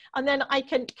much? And then I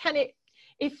can it,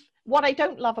 if what I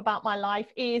don't love about my life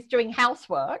is doing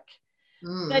housework,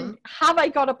 then have I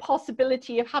got a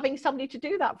possibility of having somebody to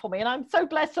do that for me? And I'm so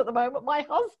blessed at the moment. My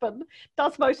husband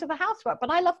does most of the housework,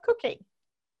 but I love cooking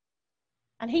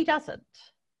and he doesn't.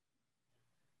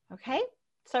 Okay.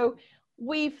 So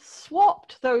we've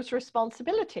swapped those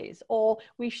responsibilities, or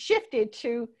we've shifted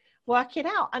to work it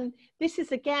out. And this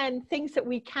is, again, things that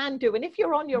we can do. And if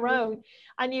you're on your own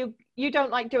and you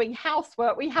don't like doing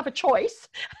housework, we have a choice.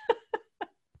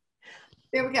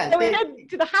 There we go. So we don't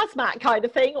do the hazmat kind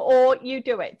of thing, or you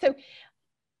do it. So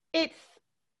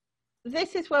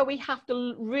this is where we have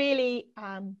to really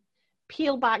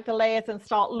peel back the layers and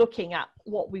start looking at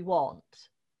what we want.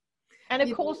 And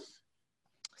of course,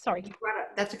 sorry.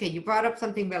 That's okay. You brought up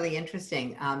something really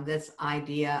interesting. This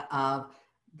idea of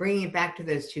bringing it back to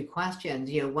those two questions,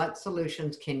 you know, what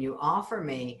solutions can you offer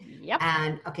me? Yep.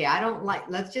 And okay,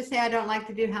 let's just say I don't like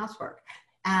to do housework,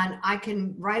 and I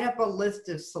can write up a list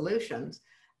of solutions.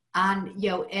 And,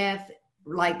 you know, if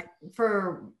like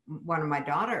for one of my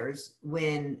daughters,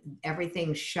 when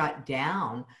everything shut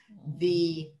down,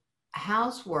 the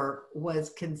housework was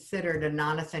considered a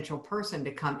non-essential person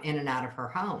to come in and out of her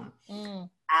home.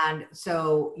 And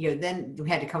so, you know, then we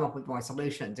had to come up with more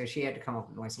solutions, or she had to come up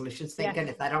with more solutions. Thank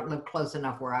goodness I don't live close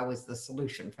enough where I was the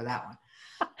solution for that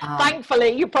one. Thankfully,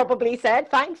 you probably said,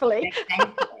 thankfully.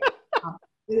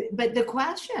 But the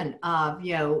question of,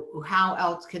 you know, how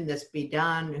else can this be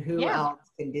done? Who else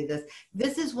can do this?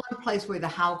 This is one place where the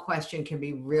how question can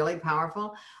be really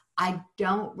powerful. I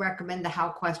don't recommend the how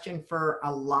question for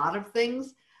a lot of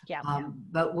things.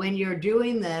 But when you're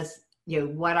doing this, you know,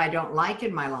 what I don't like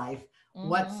in my life,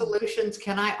 what solutions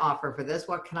can I offer for this?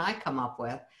 What can I come up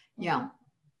with? Yeah.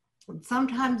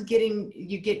 Sometimes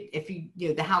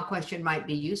the how question might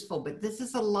be useful, but this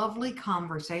is a lovely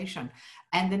conversation,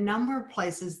 and the number of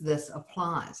places this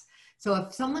applies. So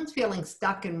if someone's feeling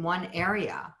stuck in one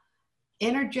area,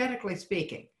 energetically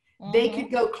speaking, they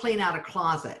could go clean out a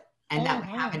closet, and that would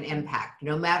have an impact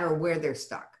no matter where they're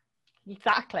stuck.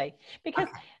 Exactly. Because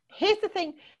here's the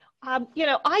thing, you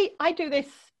know, I do this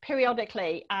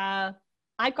periodically.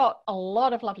 I've got a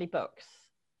lot of lovely books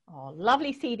or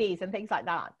lovely CDs and things like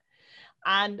that.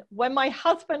 And when my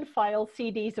husband files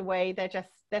CDs away,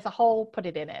 there's a hole, put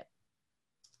it in it.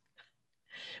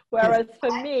 Whereas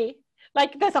for me,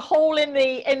 like there's a hole in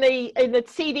the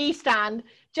CD stand,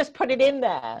 just put it in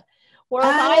there.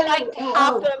 Whereas I like to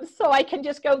have them so I can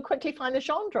just go and quickly find the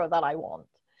genre that I want.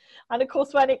 And of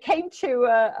course, when it came to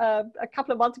a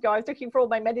couple of months ago, I was looking for all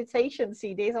my meditation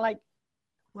CDs. I'm like,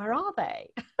 where are they?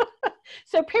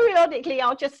 So periodically,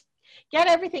 I'll just get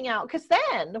everything out. Because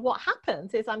then what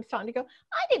happens is I'm starting to go,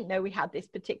 I didn't know we had this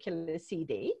particular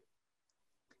CD.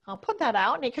 I'll put that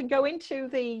out, and it can go into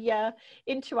the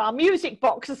into our music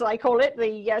box, as I call it,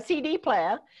 the CD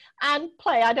player, and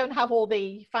play. I don't have all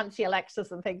the fancy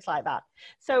Alexas and things like that.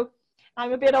 So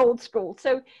I'm a bit old school.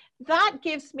 So that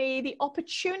gives me the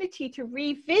opportunity to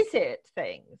revisit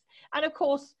things. And of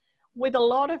course, with a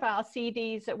lot of our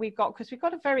CDs that we've got, because we've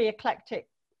got a very eclectic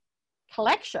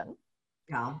collection.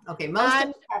 Yeah. Okay. Most of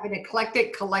us have an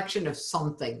eclectic collection of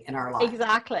something in our life.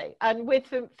 Exactly. And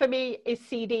for me is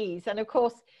CDs. And of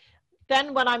course,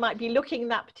 then when I might be looking at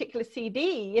that particular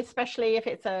CD, especially if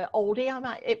it's an oldie,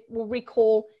 it will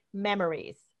recall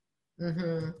memories.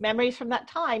 Memories from that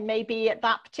time. Maybe at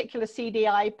that particular CD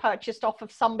I purchased off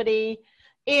of somebody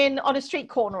on a street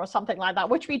corner or something like that,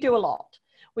 which we do a lot.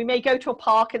 We may go to a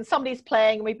park and somebody's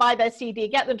playing, and we buy their CD,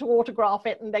 get them to autograph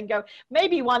it, and then go,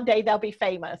 maybe one day they'll be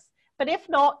famous. But if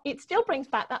not, it still brings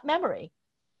back that memory.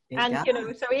 And, you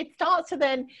know, so it starts to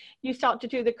then, you start to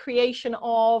do the creation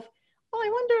of, oh, I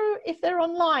wonder if they're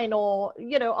online, or,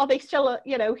 you know, are they still,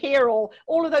 you know, here, or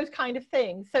all of those kind of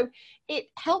things. So it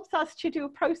helps us to do a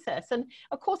process. And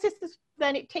of course,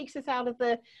 then it takes us out of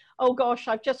the, oh gosh,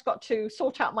 I've just got to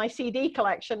sort out my CD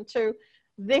collection, to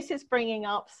this is bringing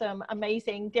up some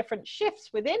amazing different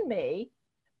shifts within me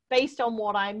based on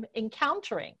what I'm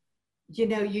encountering. You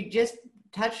know, you just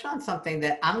touched on something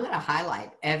that I'm going to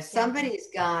highlight. If somebody's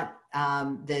got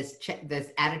this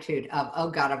attitude of,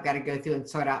 oh God, I've got to go through and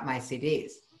sort out my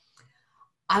CDs,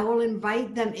 I will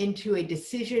invite them into a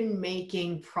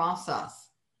decision-making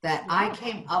process that I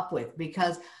came up with,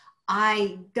 because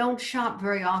I don't shop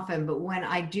very often, but when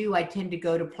I do, I tend to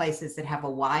go to places that have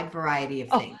a wide variety of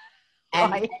things.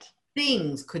 And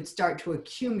things could start to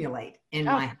accumulate in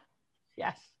my house.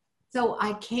 Yes. So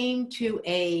I came to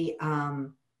a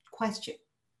question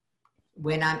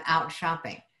when I'm out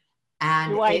shopping.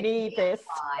 And do I need this?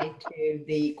 To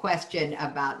the question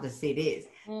about the CDs.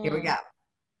 Here we go.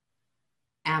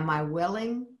 Am I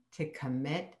willing to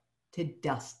commit to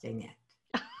dusting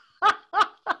it?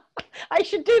 I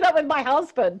should do that with my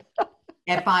husband.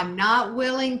 If I'm not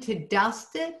willing to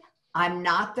dust it, I'm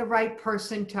not the right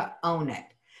person to own it.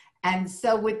 And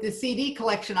so with the CD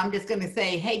collection, I'm just going to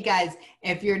say, hey guys,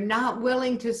 if you're not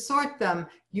willing to sort them,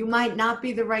 you might not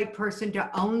be the right person to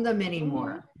own them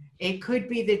anymore. It could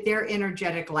be that their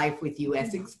energetic life with you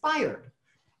has expired.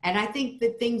 And I think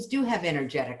that things do have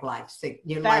energetic lives.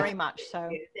 Very much so.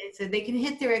 So they can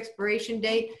hit their expiration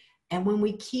date. And when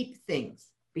we keep things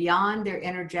beyond their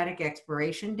energetic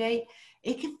expiration date,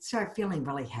 it can start feeling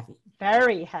really heavy.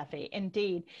 Very heavy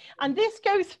indeed. And this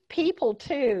goes for people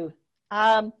too.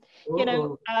 You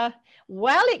know,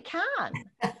 well, it can.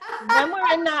 When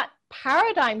we're in that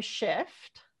paradigm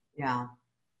shift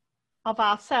of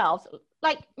ourselves,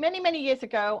 like many, many years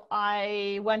ago,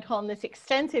 I went on this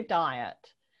extensive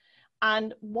diet.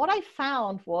 And what I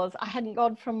found was I'd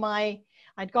gone from my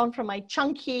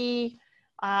chunky,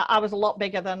 I was a lot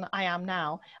bigger than I am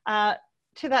now,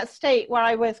 to that state where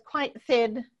I was quite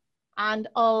thin, and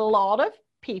a lot of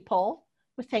people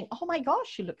were saying, oh my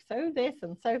gosh, you look so this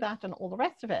and so that and all the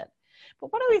rest of it.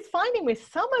 But what I was finding with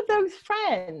some of those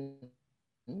friends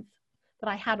that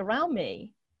I had around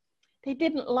me, they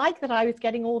didn't like that I was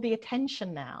getting all the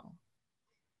attention now.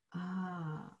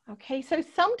 Okay, so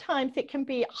sometimes it can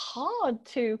be hard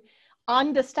to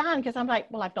understand, because I'm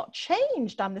like, well, I've not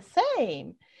changed, I'm the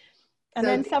same. And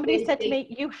then somebody said to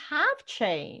me, you have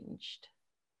changed.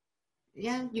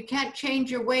 Yeah, you can't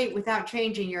change your weight without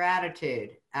changing your attitude.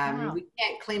 We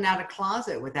can't clean out a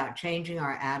closet without changing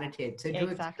our attitude. So to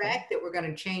expect that we're going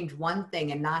to change one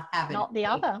thing and not have the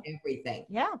other, everything.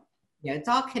 Yeah, it's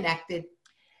all connected.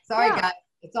 Sorry, guys,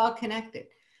 it's all connected.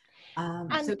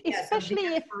 And especially if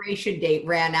the expiration date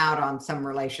ran out on some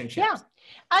relationships. Yeah,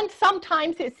 and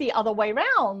sometimes it's the other way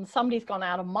around. Somebody's gone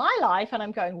out of my life, and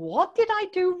I'm going, what did I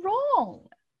do wrong?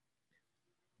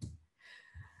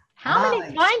 How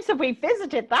many times have we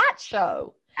visited that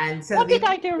show? And so what did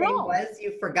I do wrong? Was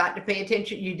you forgot to pay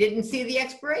attention. You didn't see the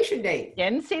expiration date.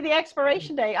 Didn't see the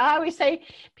expiration date. I always say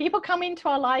people come into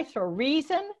our life for a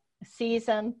reason, a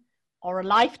season, or a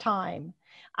lifetime.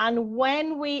 And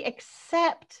when we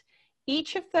accept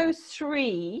each of those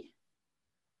three,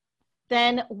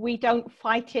 then we don't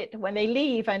fight it when they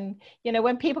leave. And, you know,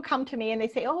 when people come to me and they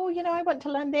say, oh, you know, I want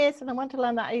to learn this and I want to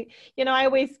learn that, I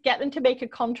always get them to make a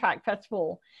contract, first of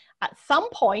all. At some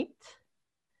point,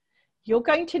 you're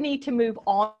going to need to move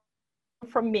on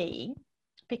from me,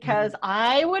 because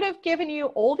I would have given you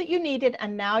all that you needed,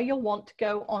 and now you'll want to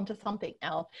go on to something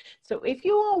else. So if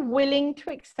you are willing to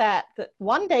accept that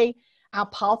one day Our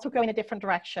paths will go in a different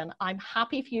direction. I'm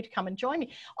happy for you to come and join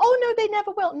me. Oh, no, they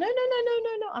never will. No, no, no, no,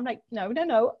 no, no. I'm like, no, no,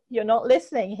 no. You're not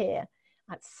listening here.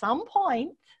 At some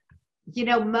point. You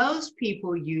know, most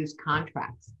people use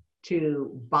contracts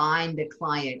to bind the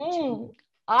client.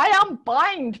 I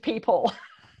unbind people.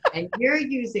 And you're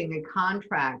using a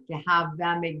contract to have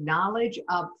them acknowledge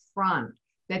up front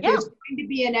that there's going to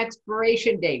be an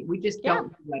expiration date. We just don't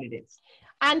know what it is.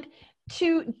 And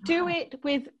to do it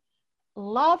with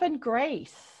love and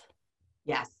grace.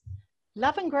 Yes.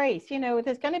 Love and grace. You know,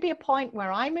 there's going to be a point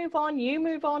where I move on, you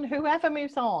move on, whoever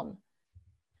moves on.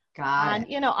 Got it.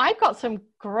 You know, I've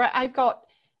got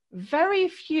very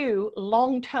few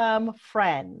long-term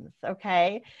friends,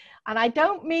 okay? And I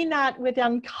don't mean that with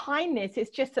unkindness. It's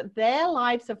just that their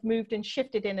lives have moved and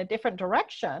shifted in a different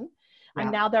direction. Yeah.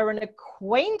 And now they're an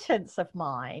acquaintance of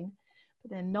mine,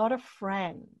 but they're not a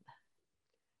friend.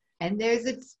 And there's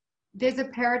a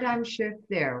paradigm shift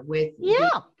there with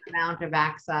the amount of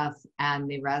access and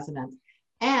the resonance.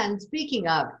 And speaking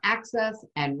of access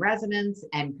and resonance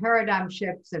and paradigm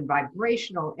shifts and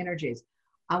vibrational energies,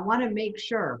 I want to make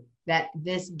sure that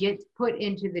this gets put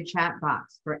into the chat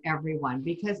box for everyone,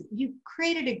 because you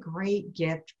created a great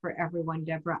gift for everyone,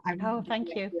 Deborah.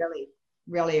 Thank you.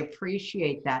 Really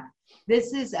appreciate that.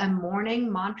 This is a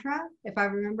morning mantra, if I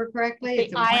remember correctly.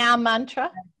 It's the I am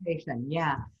mantra. Meditation.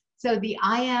 Yeah. So the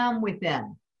I am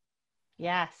within.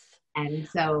 Yes. And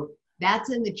so that's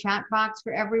in the chat box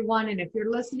for everyone. And if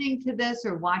you're listening to this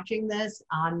or watching this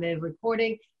on the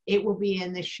recording, it will be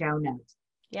in the show notes.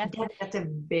 Yes. That's a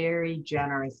very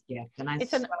generous gift. And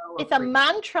it's a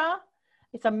mantra,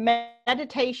 it's a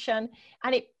meditation,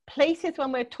 and it places,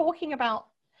 when we're talking about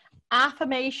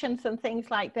affirmations and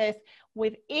things like this,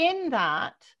 within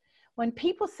that, when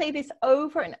people say this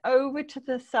over and over to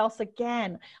themselves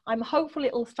again, I'm hopeful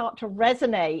it will start to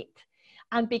resonate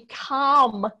and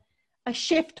become a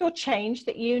shift or change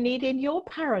that you need in your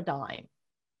paradigm.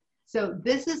 So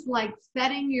this is like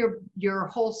setting your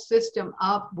whole system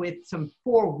up with some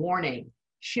forewarning.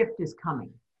 Shift is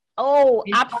coming. Oh,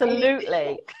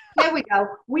 absolutely. There we go.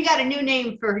 We got a new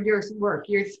name for your work.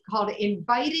 It's called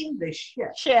Inviting the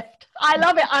Shift. Shift. I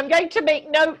love it. I'm going to make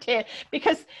note here,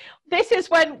 because this is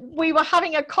when we were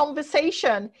having a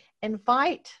conversation.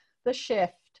 Invite the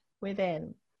shift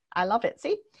within. I love it.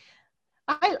 See?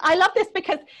 I love this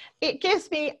because it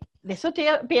gives me, this will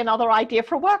be another idea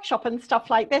for a workshop and stuff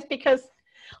like this, because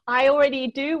I already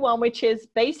do one which is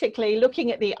basically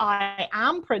looking at the I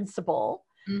am principle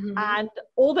and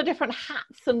all the different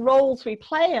hats and roles we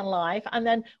play in life, and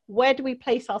then where do we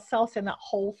place ourselves in that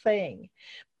whole thing.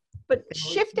 But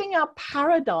shifting our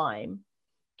paradigm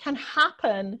can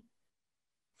happen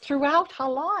throughout our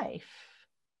life.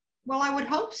 Well, I would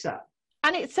hope so.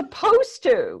 And it's supposed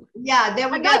to. Yeah, there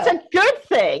we go. That's a good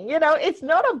thing. You know, it's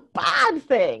not a bad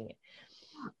thing.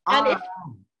 And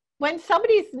when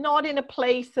somebody's not in a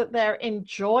place that they're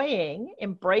embracing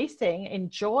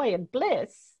joy and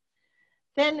bliss,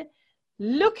 then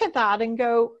look at that and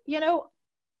go, you know,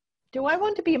 do I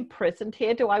want to be imprisoned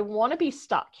here? Do I want to be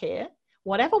stuck here?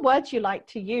 Whatever words you like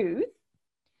to use.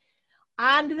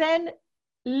 And then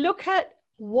look at,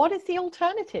 what is the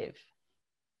alternative?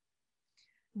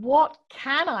 What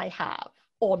can I have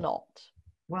or not?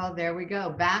 Well, there we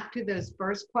go. Back to those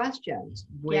first questions,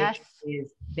 which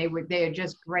they are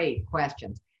just great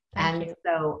questions. Thank you.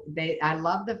 So I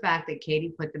love the fact that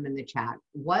Katie put them in the chat.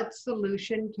 What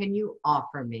solution can you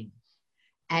offer me?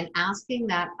 And asking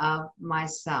that of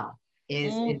myself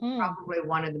is probably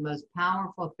one of the most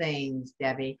powerful things,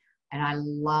 Debbie. And I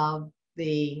love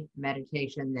the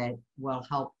meditation that will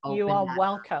help open You are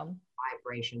welcome.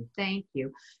 Vibration. Thank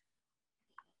you.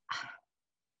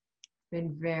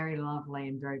 Been very lovely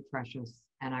and very precious,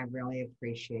 and I really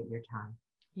appreciate your time.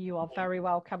 You are very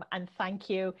welcome, and thank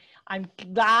you. I'm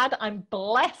glad, I'm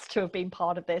blessed to have been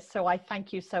part of this, so I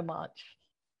thank you so much.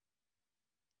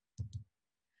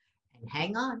 And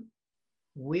hang on,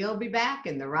 we'll be back,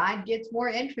 and the ride gets more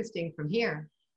interesting from here.